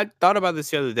 I thought about this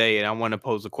the other day, and I want to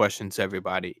pose a question to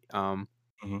everybody,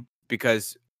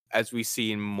 because as we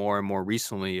see more and more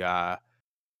recently,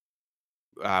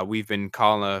 we've been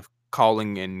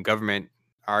calling, and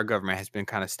our government has been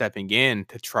kind of stepping in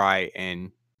to try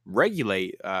and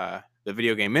regulate the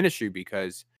video game industry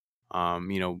because,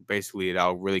 basically it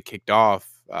all really kicked off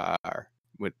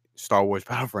with Star Wars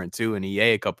Battlefront 2 and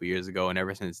EA a couple years ago, and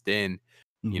ever since then,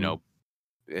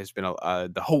 it's been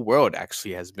the whole world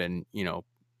actually has been,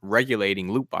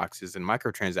 regulating loot boxes and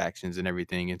microtransactions and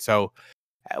everything, and so.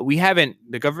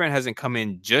 The government hasn't come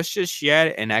in just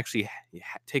yet and actually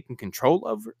taken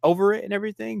control over it and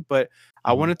everything. But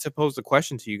I wanted to pose the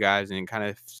question to you guys and kind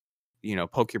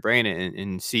of, poke your brain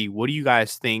and see, what do you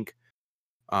guys think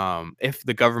if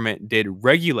the government did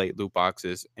regulate loot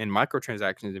boxes and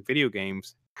microtransactions in video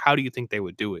games, how do you think they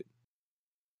would do it?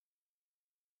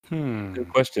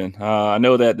 Good question. I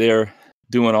know that they're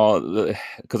doing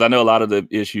because I know a lot of the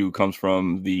issue comes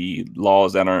from the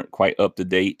laws that aren't quite up to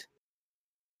date.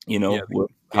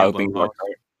 How things work.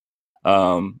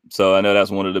 So I know that's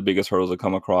one of the biggest hurdles I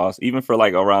come across, even for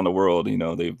like around the world.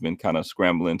 They've been kind of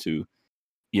scrambling to,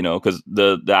 because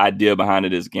the idea behind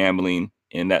it is gambling,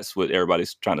 and that's what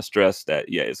everybody's trying to stress, that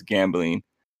it's gambling,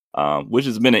 which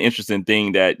has been an interesting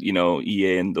thing that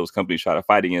EA and those companies try to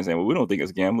fight against, and we don't think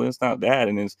it's gambling, it's not that,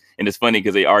 and it's funny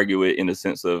because they argue it in the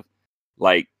sense of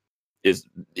like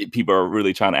people are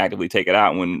really trying to actively take it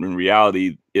out, when in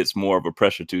reality it's more of a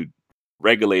pressure to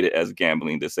regulate it as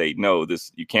gambling, to say no,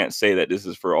 you can't say that this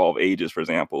is for all ages, for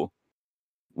example,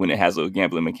 when it has those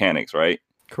gambling mechanics, right?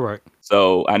 Correct.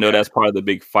 So I know that's part of the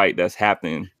big fight that's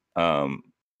happening, at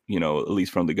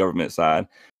least from the government side.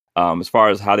 As far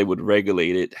as how they would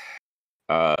regulate it,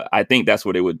 I think that's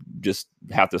where they would just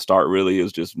have to start. Really,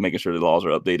 is just making sure the laws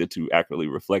are updated to accurately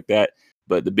reflect that.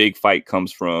 But the big fight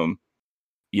comes from,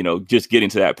 just getting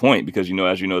to that point, because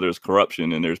as there's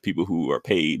corruption and there's people who are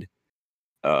paid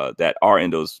that are in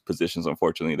those positions,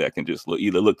 unfortunately, that can just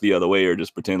either look the other way or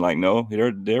just pretend like, no,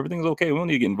 everything's okay. We don't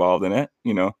need to get involved in that,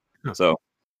 Huh. So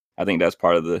I think that's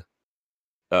part of the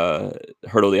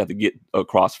hurdle they have to get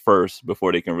across first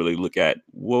before they can really look at,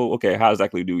 well, okay, how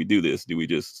exactly do we do this? Do we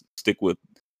just stick with,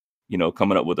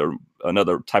 coming up with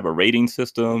another type of rating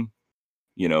system,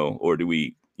 or do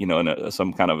we,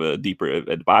 some kind of a deeper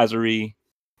advisory,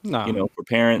 No, for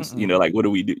parents, like, what do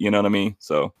we do? You know what I mean?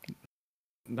 So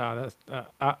no,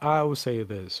 I would say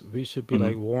this. We should be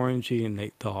like Warren G and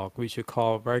Nate Dogg. We should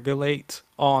regulate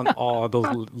on all those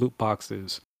loot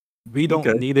boxes. We don't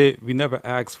Okay. need it. We never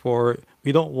asked for it.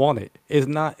 We don't want it. It's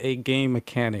not a game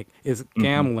mechanic. It's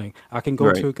gambling. I can go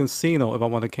Right. to a casino if I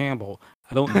want to gamble.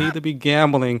 I don't need to be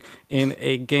gambling in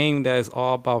a game that is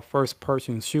all about first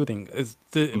person shooting.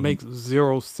 It makes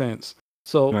zero sense.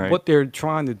 So Right. what they're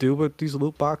trying to do with these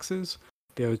loot boxes,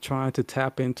 they're trying to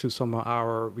tap into some of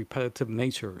our repetitive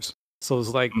natures. So it's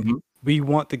like we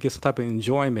want to get some type of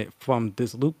enjoyment from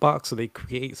this loot box, so they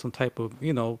create some type of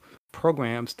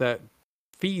programs that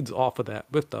feeds off of that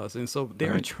with us. And so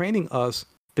they're Right. training us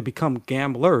to become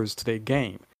gamblers to their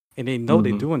game, and they know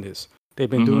they're doing this. They've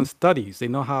been doing studies. They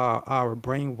know how our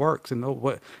brain works and know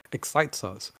what excites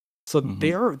us. So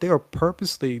they're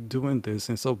purposely doing this.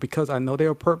 And so because I know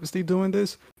they're purposely doing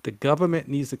this, the government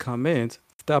needs to come in,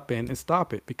 step in and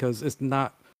stop it, because it's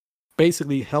not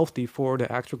basically healthy for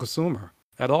the actual consumer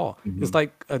at all. It's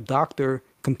like a doctor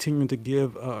continuing to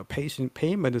give a patient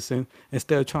pain medicine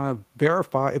instead of trying to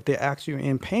verify if they're actually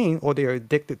in pain or they're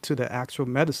addicted to the actual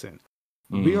medicine.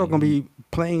 We are going to be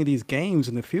playing these games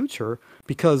in the future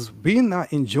because we're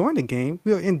not enjoying the game.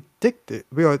 We are addicted.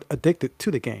 We are addicted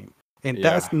to the game, and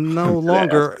that's no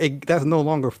longer that's no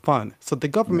longer fun. So the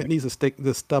government needs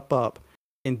to step up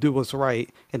and do what's right,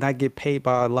 and not get paid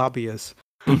by lobbyists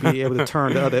to be able to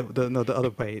turn the other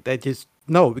way. That just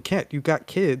no, we can't. You got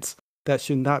kids that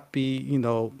should not be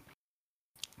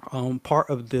part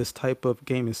of this type of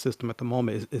gaming system at the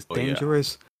moment. It's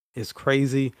dangerous. It's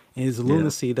crazy, and it's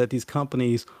lunacy that these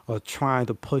companies are trying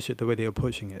to push it the way they are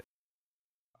pushing it.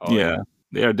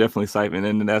 They are definitely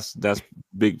siphoning, and that's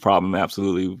big problem.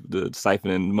 Absolutely, the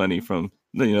siphoning money from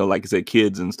like I said,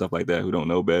 kids and stuff like that who don't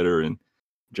know better and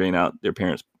drain out their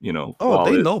parents. Oh,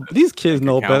 wallet. they know. These kids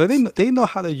know better. They know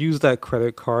how to use that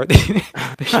credit card. They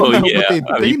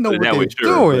know what they're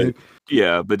doing.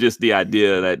 But just the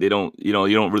idea that they don't, you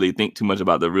don't really think too much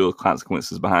about the real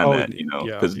consequences behind that,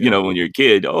 because when you're a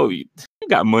kid, you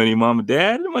got money, mom and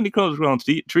dad, the money grows around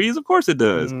trees, of course it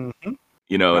does. And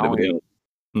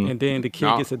then the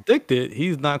kid gets addicted.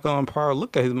 He's not going to probably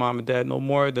look at his mom and dad no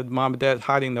more. The mom and dad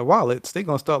hiding their wallets. They're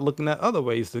going to start looking at other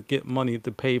ways to get money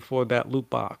to pay for that loot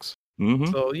box.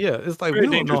 So it's like we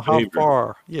don't know how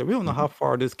far. Yeah, we don't know how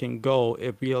far this can go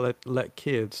if we let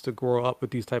kids to grow up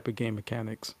with these type of game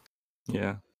mechanics.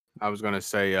 Yeah, I was gonna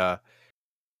say,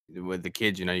 with the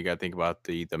kids, you got to think about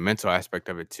the mental aspect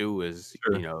of it too. Is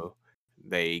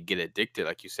they get addicted,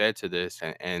 like you said, to this,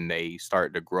 and they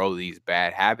start to grow these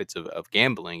bad habits of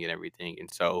gambling and everything. And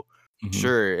so,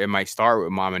 sure, it might start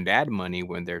with mom and dad money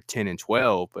when they're 10 and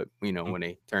 12, but when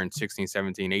they turn 16,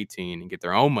 17, 18 and get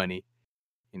their own money,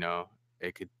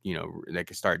 it could, they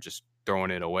could start just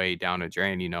throwing it away down the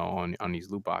drain, on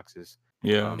these loot boxes.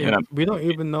 And we don't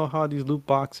even know how these loot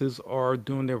boxes are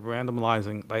doing their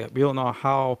randomizing. Like, we don't know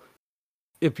how,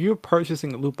 if you're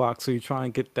purchasing a loot box, so you try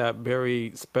and get that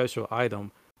very special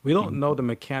item, we don't know the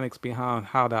mechanics behind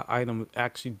how that item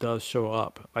actually does show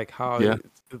up. Like how,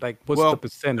 what's the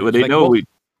percentage? Well, they know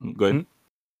go ahead.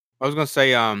 I was gonna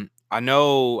say, I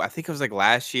think it was like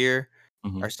last year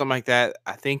or something like that.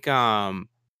 I think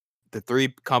the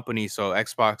three companies, so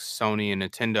Xbox, Sony, and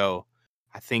Nintendo,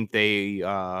 I think they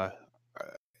I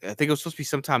think it was supposed to be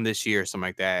sometime this year or something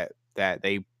like that, that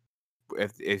they,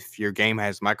 if your game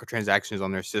has microtransactions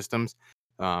on their systems,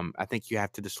 I think you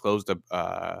have to disclose the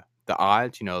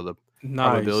odds, the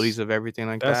probabilities of everything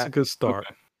like that. That's a good start.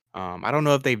 I don't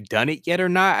know if they've done it yet or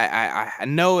not. I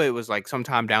know it was like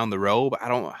sometime down the road, but I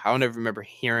don't ever remember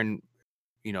hearing,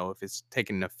 if it's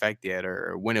taken effect yet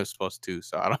or when it was supposed to.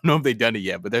 So I don't know if they've done it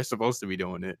yet, but they're supposed to be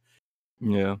doing it.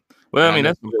 Yeah. Well, And I mean,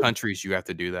 that's some countries you have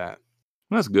to do that.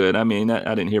 That's good. I mean,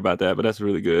 I didn't hear about that, but that's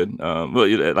really good.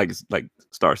 Well, like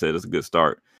Star said, it's a good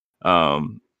start.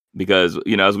 Because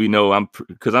as we know,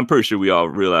 because I'm pretty sure we all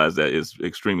realize that it's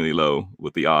extremely low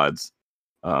with the odds.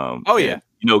 Got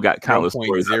countless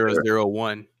stories.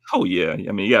 0.001. Oh yeah,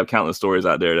 I mean, you have countless stories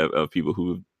out there of people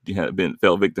who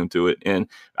fell victim to it. And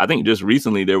I think just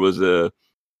recently there was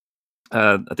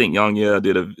I think Yongya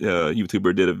did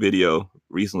YouTuber did a video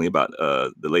recently about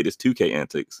the latest 2K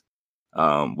antics,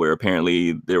 where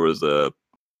apparently there was a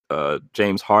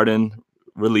James Harden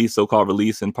so-called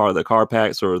release in part of the car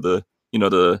packs, or the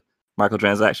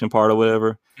microtransaction part or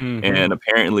whatever. And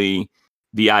apparently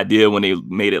the idea when they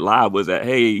made it live was that,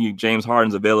 hey, James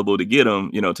Harden's available to get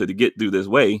him, to get through this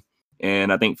way.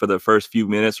 And I think for the first few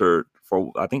minutes, or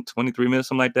for I think 23 minutes,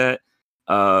 something like that,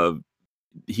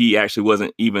 he actually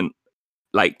wasn't even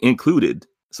like included.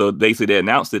 So basically they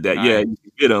announced it that Nice. yeah, you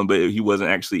can get him, but he wasn't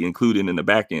actually included in the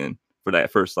back end for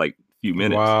that first like few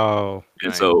minutes. Wow. And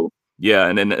Nice. so yeah,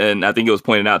 and I think it was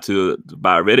pointed out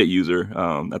by a Reddit user,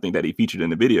 I think that he featured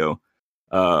in the video,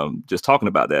 just talking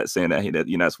about that, saying that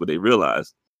that's what they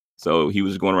realized. So he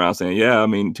was going around saying, yeah, I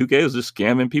mean, 2K was just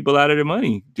scamming people out of their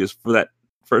money just for that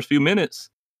first few minutes,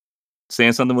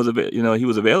 saying something was he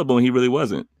was available and he really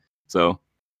wasn't. So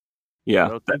yeah.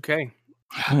 Well, okay.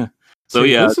 So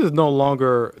See, yeah, this is no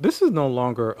longer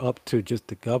up to just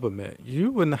the government. You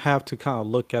wouldn't have to kind of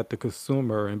look at the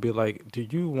consumer and be like, do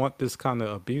you want this kind of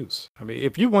abuse? I mean,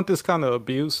 if you want this kind of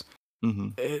abuse,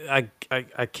 I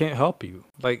can't help you.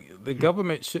 Like, the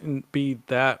government shouldn't be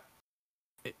that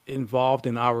involved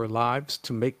in our lives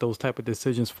to make those type of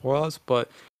decisions for us. But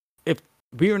if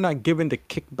we are not given the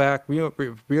kickback, we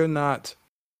are not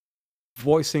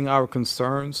voicing our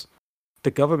concerns,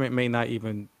 the government may not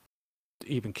even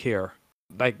care.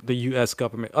 Like the U.S.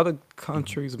 government, other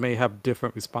countries may have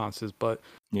different responses, but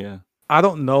yeah, I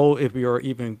don't know if we are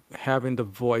even having the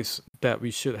voice that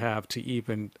we should have to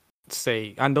even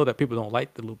say. I know that people don't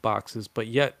like the loot boxes, but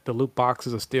yet the loot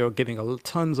boxes are still getting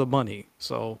tons of money.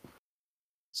 So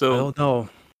I don't know.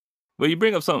 Well, you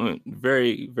bring up something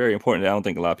very, very important that I don't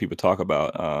think a lot of people talk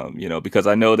about. Because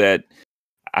I know that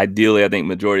ideally, I think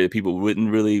majority of people wouldn't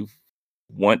really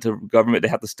want the government to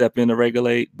have to step in to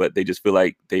regulate, but they just feel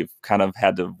like they've kind of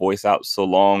had to voice out so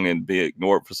long and be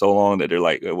ignored for so long that they're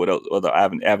like, what else, other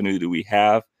avenue do we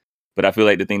have? But I feel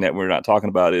like the thing that we're not talking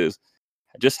about is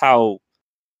just how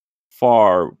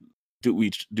far do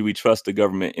we trust the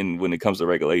government in when it comes to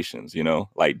regulations?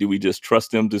 Like, do we just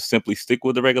trust them to simply stick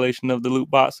with the regulation of the loot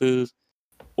boxes,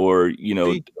 or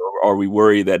are we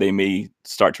worried that they may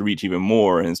start to reach even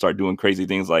more and start doing crazy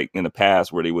things like in the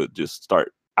past where they would just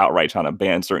start outright trying to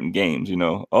ban certain games?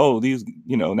 These,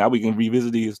 now we can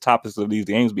revisit these topics of these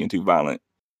games being too violent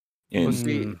and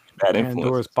bad influence.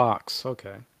 Pandora's box.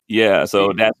 Okay. Yeah,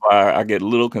 so that's why I get a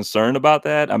little concerned about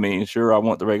that. I mean, sure, I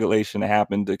want the regulation to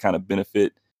happen to kind of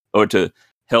benefit or to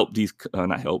help these,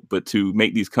 not help, but to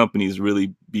make these companies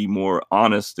really be more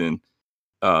honest and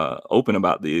open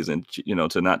about these, and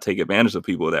to not take advantage of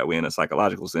people that way in a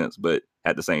psychological sense. But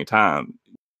at the same time,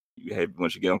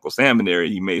 once you get Uncle Sam in there,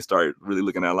 he may start really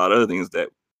looking at a lot of other things that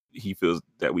he feels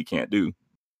that we can't do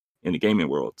in the gaming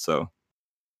world. So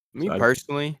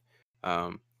Personally,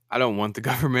 I don't want the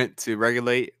government to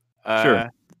regulate Sure.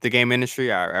 the game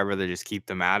industry. I'd rather just keep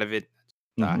them out of it,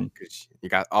 Mhm. because you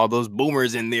got all those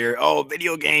boomers in there. Oh,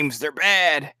 video games, they're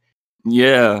bad.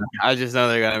 Yeah. I just know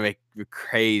they're gonna make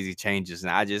crazy changes,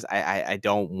 and I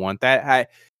don't want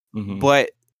that.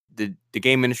 But the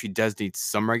game industry does need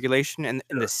some regulation, and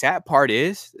the sad part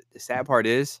is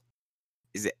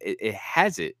it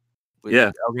has it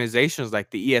with organizations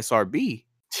like the ESRB.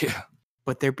 Yeah.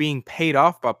 But they're being paid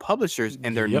off by publishers,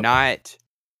 and they're not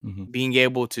being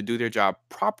able to do their job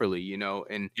properly,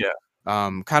 and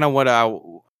kind of what I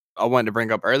wanted to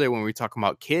bring up earlier when we talk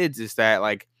about kids is that,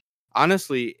 like,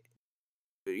 honestly,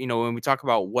 when we talk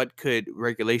about what could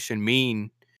regulation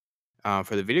mean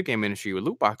for the video game industry with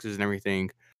loot boxes and everything,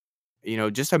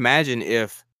 just imagine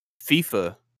if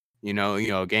FIFA,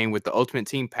 a game with the Ultimate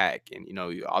Team Pack and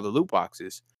all the loot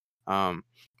boxes, I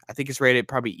think it's rated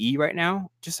probably E right now.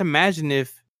 Just imagine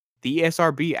if the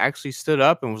ESRB actually stood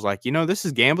up and was like, this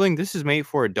is gambling. This is made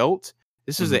for adults.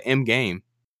 This is an M game.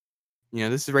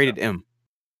 This is rated M.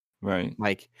 Right.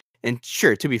 Like, and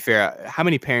sure, to be fair, how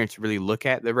many parents really look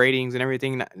at the ratings and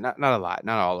everything? Not a lot,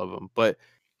 not all of them, but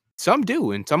some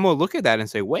do. And some will look at that and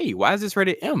say, wait, why is this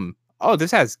rated M? Oh,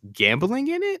 this has gambling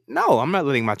in it? No, I'm not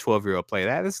letting my 12-year-old play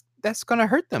that. That's going to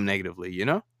hurt them negatively,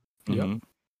 Yep. And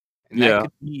that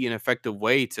could be an effective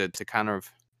way to kind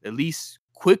of at least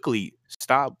quickly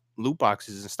stop loot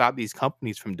boxes and stop these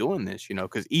companies from doing this,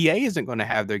 because EA isn't going to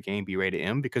have their game be rated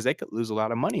M because they could lose a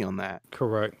lot of money on that.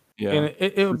 Correct. Yeah. And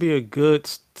it would be a good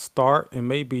start, and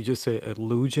maybe just an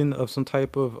illusion of some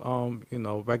type of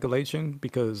regulation,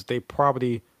 because they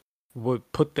probably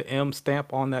would put the M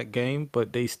stamp on that game,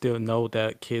 but they still know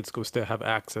that kids could still have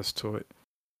access to it.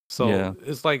 So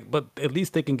it's like, but at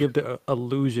least they can give the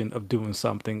illusion of doing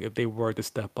something if they were to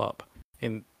step up,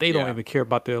 and they don't Yeah. even care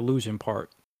about the illusion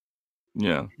part.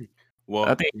 Yeah. Well,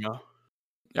 I think you know,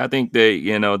 I think they,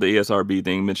 the ESRB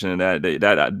thing, mentioning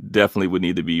that definitely would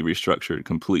need to be restructured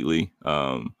completely,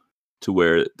 to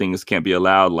where things can't be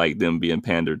allowed, like them being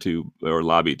pandered to or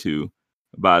lobbied to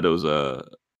by those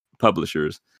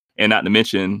publishers. And not to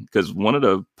mention, because one of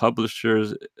the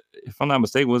publishers, if I'm not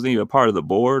mistaken, wasn't even a part of the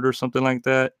board or something like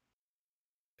that.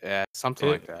 yeah, something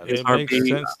like that. It makes ESRB,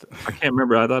 sense. I can't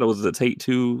remember. I thought it was the Take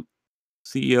Two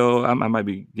CEO. I might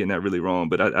be getting that really wrong,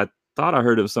 but I thought I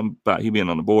heard of something about he being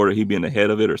on the board or he being the head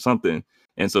of it or something.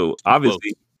 And so Too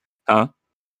obviously, close. huh?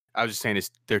 I was just saying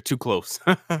they're too close.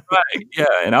 Right. Yeah.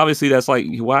 And obviously that's like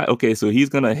why okay, so he's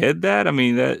gonna head that. I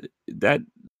mean that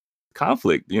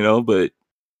conflict, but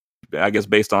I guess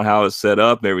based on how it's set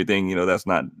up, everything, that's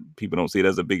not people don't see it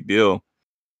as a big deal.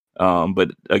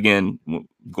 But again,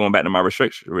 going back to my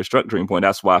restructuring point,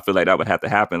 that's why I feel like that would have to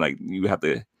happen. Like you have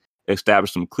to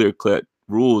establish some clear-cut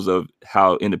rules of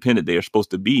how independent they are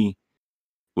supposed to be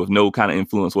with no kind of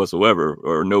influence whatsoever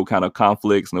or no kind of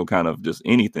conflicts, no kind of just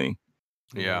anything.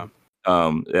 Yeah.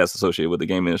 That's associated with the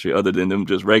game industry other than them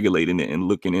just regulating it and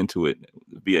looking into it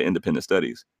via independent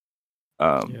studies.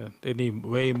 Yeah, they need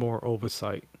way more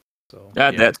oversight. So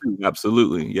that too,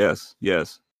 absolutely. Yes. They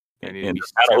need And to be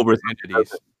that separate oversight entities.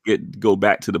 doesn't go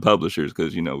back to the publishers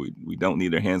because we don't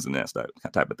need their hands in that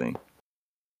type of thing.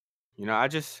 I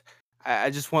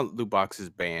just want loot boxes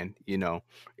banned.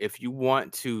 If you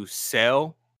want to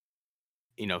sell,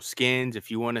 skins, if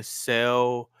you want to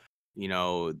sell,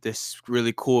 this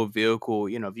really cool vehicle,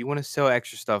 if you want to sell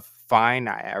extra stuff, fine.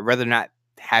 I'd rather not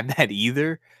have that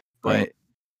either, Right. but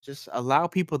just allow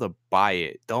people to buy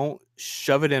it. Don't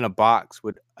shove it in a box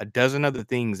with a dozen other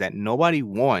things that nobody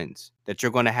wants, that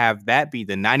you're going to have that be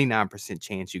the 99%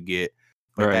 chance you get,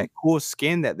 but Right. that cool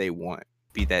skin that they want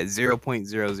be that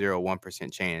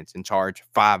 0.001% chance and charge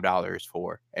 $5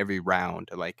 for every round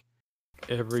to let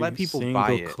every people buy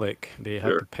single it. click they have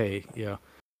Sure. to pay. Yeah.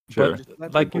 Sure. Just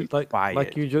let But people buy like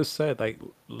it. you just said, like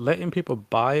letting people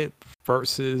buy it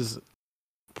versus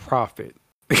profit.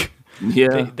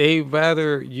 Yeah. They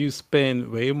rather you spend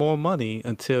way more money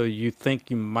until you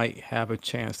think you might have a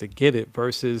chance to get it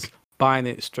versus buying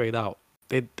it straight out.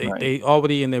 They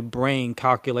already in their brain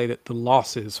calculated the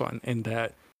losses in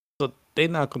that. So they're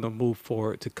not going to move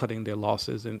forward to cutting their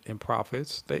losses and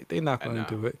profits. They're not going to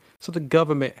do it. So the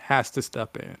government has to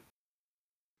step in.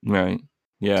 Right.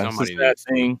 Yeah. Somebody It's a sad needs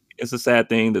to. thing. It's a sad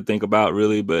thing to think about,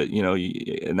 really. But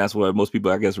and that's where most people,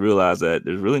 I guess, realize that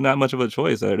there's really not much of a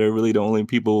choice. They're really the only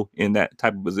people in that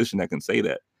type of position that can say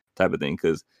that type of thing.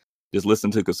 Because just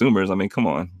listen to consumers. I mean, come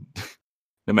on.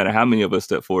 No matter how many of us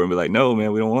step forward and be like, no,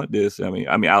 man, we don't want this. I mean,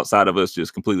 outside of us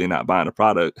just completely not buying a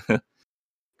product,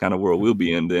 kind of world we'll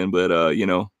be in then. But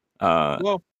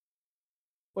Well,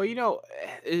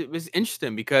 it was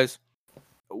interesting because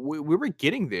we were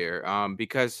getting there.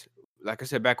 Because like I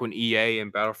said, back when EA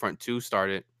and Battlefront 2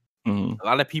 started, mhm, a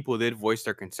lot of people did voice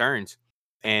their concerns,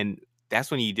 and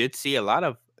that's when you did see a lot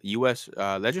of U.S.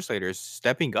 Legislators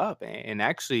stepping up and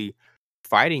actually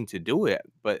fighting to do it.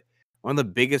 But one of the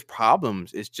biggest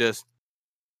problems is just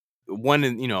all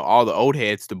the old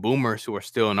heads, the boomers who are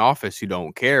still in office who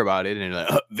don't care about it and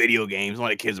like video games,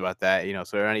 nobody cares about that,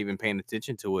 so they're not even paying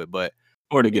attention to it. But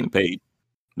or they're getting paid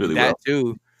really that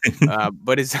well. too.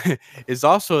 But it's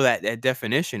also that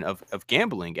definition of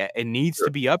gambling. It needs Sure.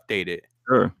 to be updated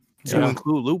Sure. to Yeah.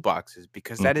 include loot boxes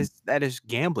because that is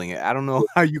gambling. I don't know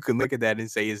how you can look at that and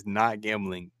say it's not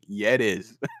gambling. Yeah, it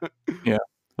is. Yeah.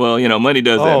 Well, money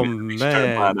does that. Oh Man. We should try to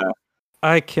man, find out.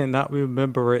 I cannot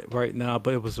remember it right now,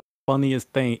 but it was the funniest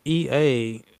thing.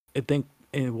 EA, I think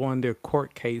in one of their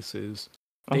court cases,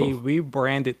 they Oh,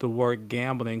 rebranded the word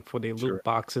gambling for their sure. loot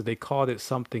boxes. They called it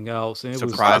something else, and it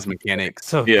was Surprise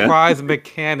mechanics. Yeah. surprise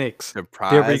mechanics. There we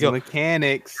Surprise go.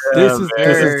 mechanics. This Yeah,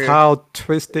 is sir. how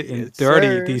twisted and Yes, dirty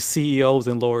sir. these CEOs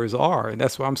and lawyers are, and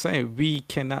that's what I'm saying. We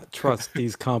cannot trust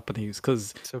these companies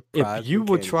because Surprise if you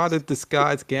would try to mechanics.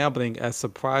 disguise gambling as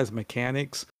surprise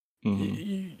mechanics,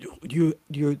 Mhm.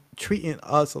 you're treating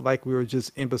us like we were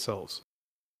just imbeciles.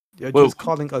 You're Well, just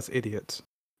calling us idiots.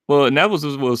 well, and that was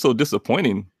what was so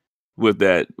disappointing with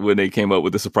that when they came up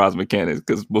with the surprise mechanics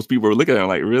because most people were looking at it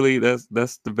like, really, that's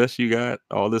the best you got?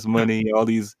 All this money, all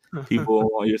these people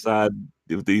on your side,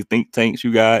 with these think tanks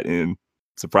you got, and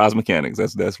surprise mechanics.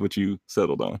 That's what you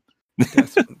settled on.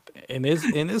 That's and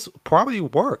it's probably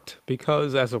worked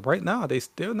because as of right now, they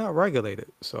still not regulated.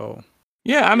 So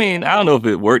Yeah, I mean, I don't know if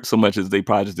it worked so much as they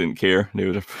probably just didn't care. They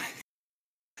were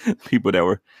the people that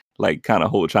were like kind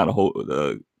of trying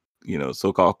to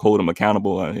so-called hold them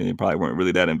accountable. And they probably weren't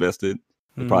really that invested.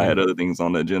 They probably had other things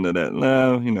on the agenda that,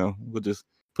 we'll just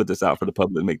put this out for the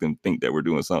public, make them think that we're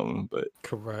doing something. But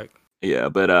correct. yeah,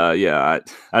 but I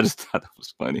just thought that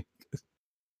was funny.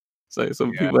 So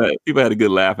people had a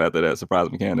good laugh after that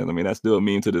surprise mechanic. I mean, that's still a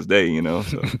meme to this day,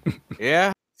 So.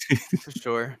 Yeah, for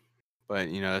sure. But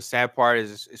the sad part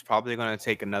is it's probably going to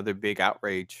take another big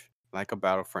outrage like a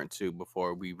Battlefront 2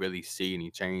 before we really see any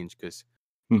change. Because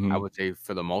I would say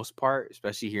for the most part,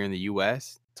 especially here in the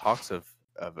U.S., talks of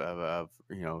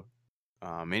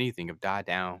anything have died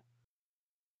down.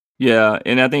 Yeah,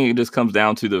 and I think it just comes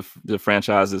down to the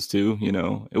franchises too,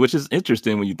 which is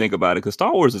interesting when you think about it, because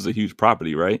Star Wars is a huge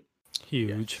property, right?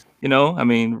 Huge. I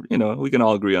mean, we can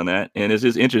all agree on that, and it's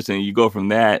just interesting. You go from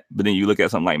that, but then you look at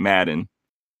something like Madden,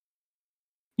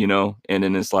 and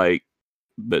then it's like,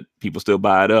 but people still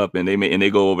buy it up, and they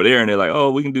go over there and they're like,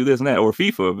 oh, we can do this and that, or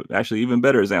FIFA, actually, even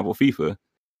better example, FIFA,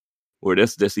 where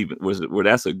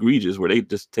that's egregious, where they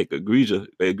just take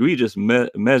egregious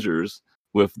measures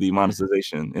with the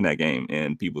monetization in that game,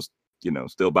 and people,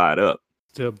 still buy it up.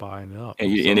 Still buying up.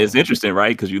 And it's interesting,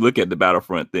 right? Because you look at the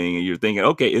Battlefront thing and you're thinking,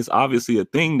 okay, it's obviously a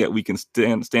thing that we can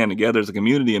stand together as a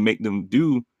community and make them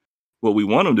do what we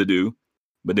want them to do.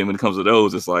 But then when it comes to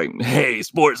those, it's like, hey,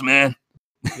 sports, man.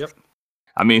 Yep.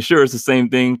 I mean, sure, it's the same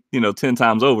thing, 10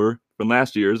 times over from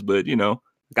last year's, but,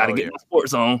 got to get my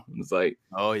sports on. It's like,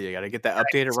 oh, you got to get that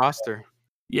updated roster.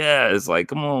 Yeah, it's like,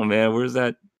 come on, man. Where's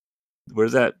that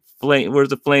flame? Where's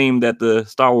the flame that the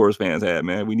Star Wars fans had,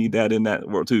 man? We need that in that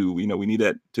world too. We need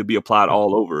that to be applied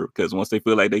all over, because once they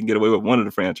feel like they can get away with one of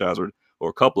the franchise or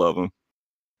a couple of them,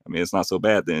 I mean, it's not so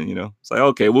bad then, It's like,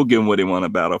 okay, we'll give them what they want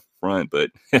about Battlefront,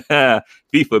 but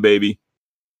FIFA, baby.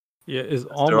 Yeah, it's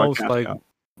almost like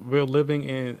we're living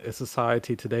in a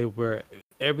society today where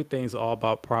everything's all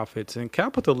about profits, and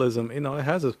capitalism, it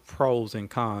has its pros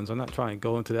and cons. I'm not trying to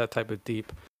go into that type of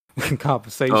deep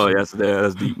conversation. Oh, yes,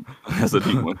 that's deep. That's a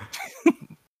deep one.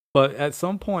 But at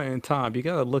some point in time, you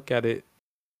got to look at it.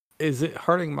 Is it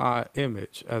hurting my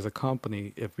image as a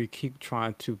company if we keep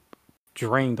trying to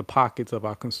drain the pockets of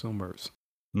our consumers?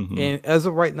 And as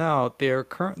of right now, they're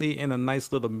currently in a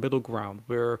nice little middle ground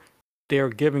where they're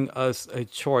giving us a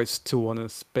choice to want to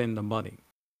spend the money.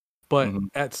 But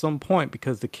at some point,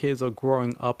 because the kids are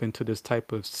growing up into this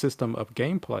type of system of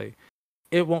gameplay,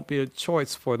 it won't be a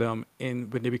choice for them when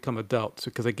they become adults,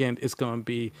 because again, it's going to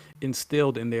be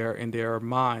instilled in their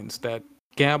minds that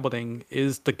gambling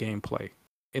is the gameplay,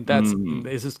 and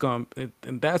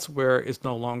that's where it's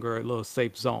no longer a little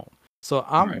safe zone. So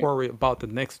I'm worried about the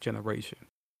next generation.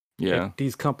 Yeah, if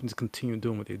these companies continue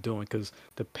doing what they're doing, because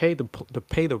the pay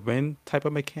to win type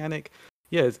of mechanic,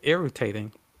 yeah, it's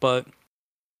irritating, but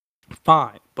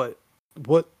fine. But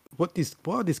what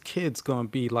are these kids going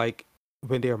to be like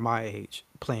when they're my age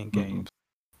playing games?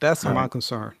 That's my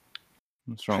concern.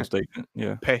 Strong statement.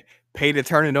 Yeah. Pay to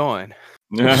turn it on.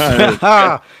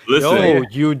 Yo,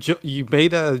 you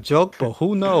made that a joke, but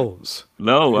who knows?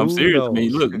 No, I'm serious. I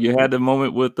mean, look, you had the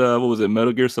moment with what was it,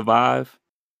 Metal Gear Survive,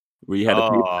 where you had to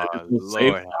pay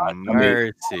Lord have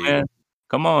mercy. Man,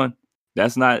 come on.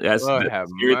 That's Lord have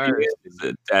mercy.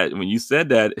 That when you said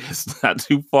that, it's not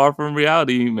too far from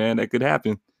reality, man. That could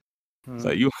happen.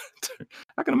 So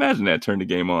I can imagine that. Turn the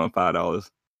game on, $5.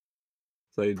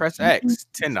 So press X,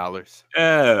 $10.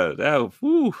 Yeah, that.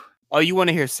 Whew. Oh, you want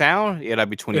to hear sound? Yeah, that'd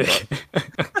be $20.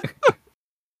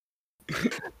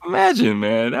 Imagine,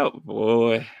 man. That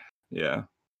boy. Yeah.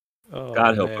 Oh,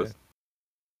 God help us.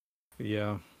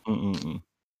 Yeah.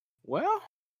 Well,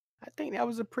 I think that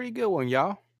was a pretty good one,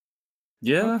 y'all.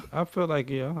 Yeah, I feel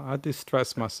like I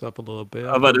distressed myself a little bit.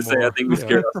 I'm about to say, I think we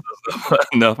scared ourselves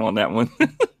enough on that one.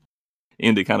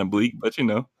 Ended kind of bleak, but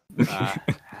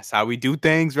that's how we do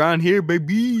things around here,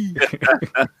 baby.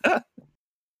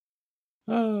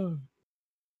 So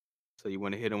you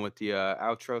want to hit him with the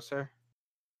outro, sir?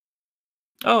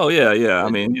 Oh yeah. I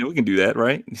mean, we can do that,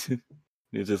 right?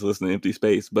 You're just listening to Empty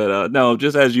Space, but no,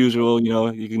 just as usual,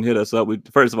 you can hit us up.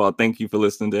 First of all, thank you for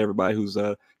listening to everybody who's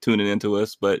tuning into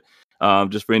us. But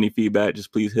just for any feedback,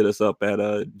 just please hit us up at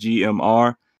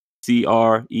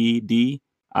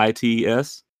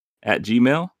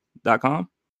gmrcrediits@gmail.com,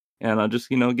 and just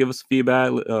give us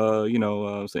feedback,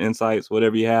 some insights,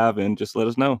 whatever you have, and just let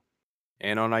us know.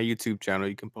 And on our YouTube channel,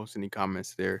 you can post any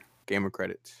comments there. Gamer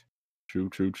Credits.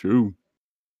 True.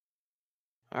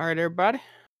 All right, everybody. I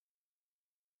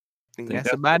think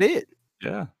that's about it.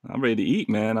 Yeah, I'm ready to eat,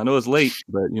 man. I know it's late,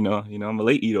 but I'm a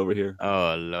late eat over here.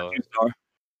 Oh Lord.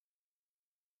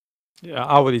 Yeah,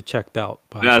 I already checked out.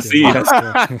 Yeah, see,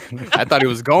 I thought he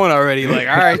was going already. Like,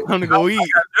 all right, I'm gonna go eat. I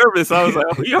got nervous. I was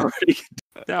like, we already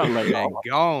down. Like,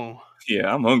 gone.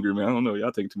 Yeah, I'm hungry, man. I don't know.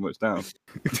 Y'all take too much time.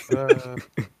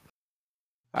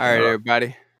 All right,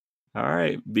 everybody. All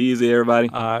right. Be easy, everybody.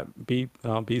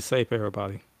 Be safe,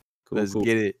 everybody. Cool, Let's cool.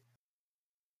 get it.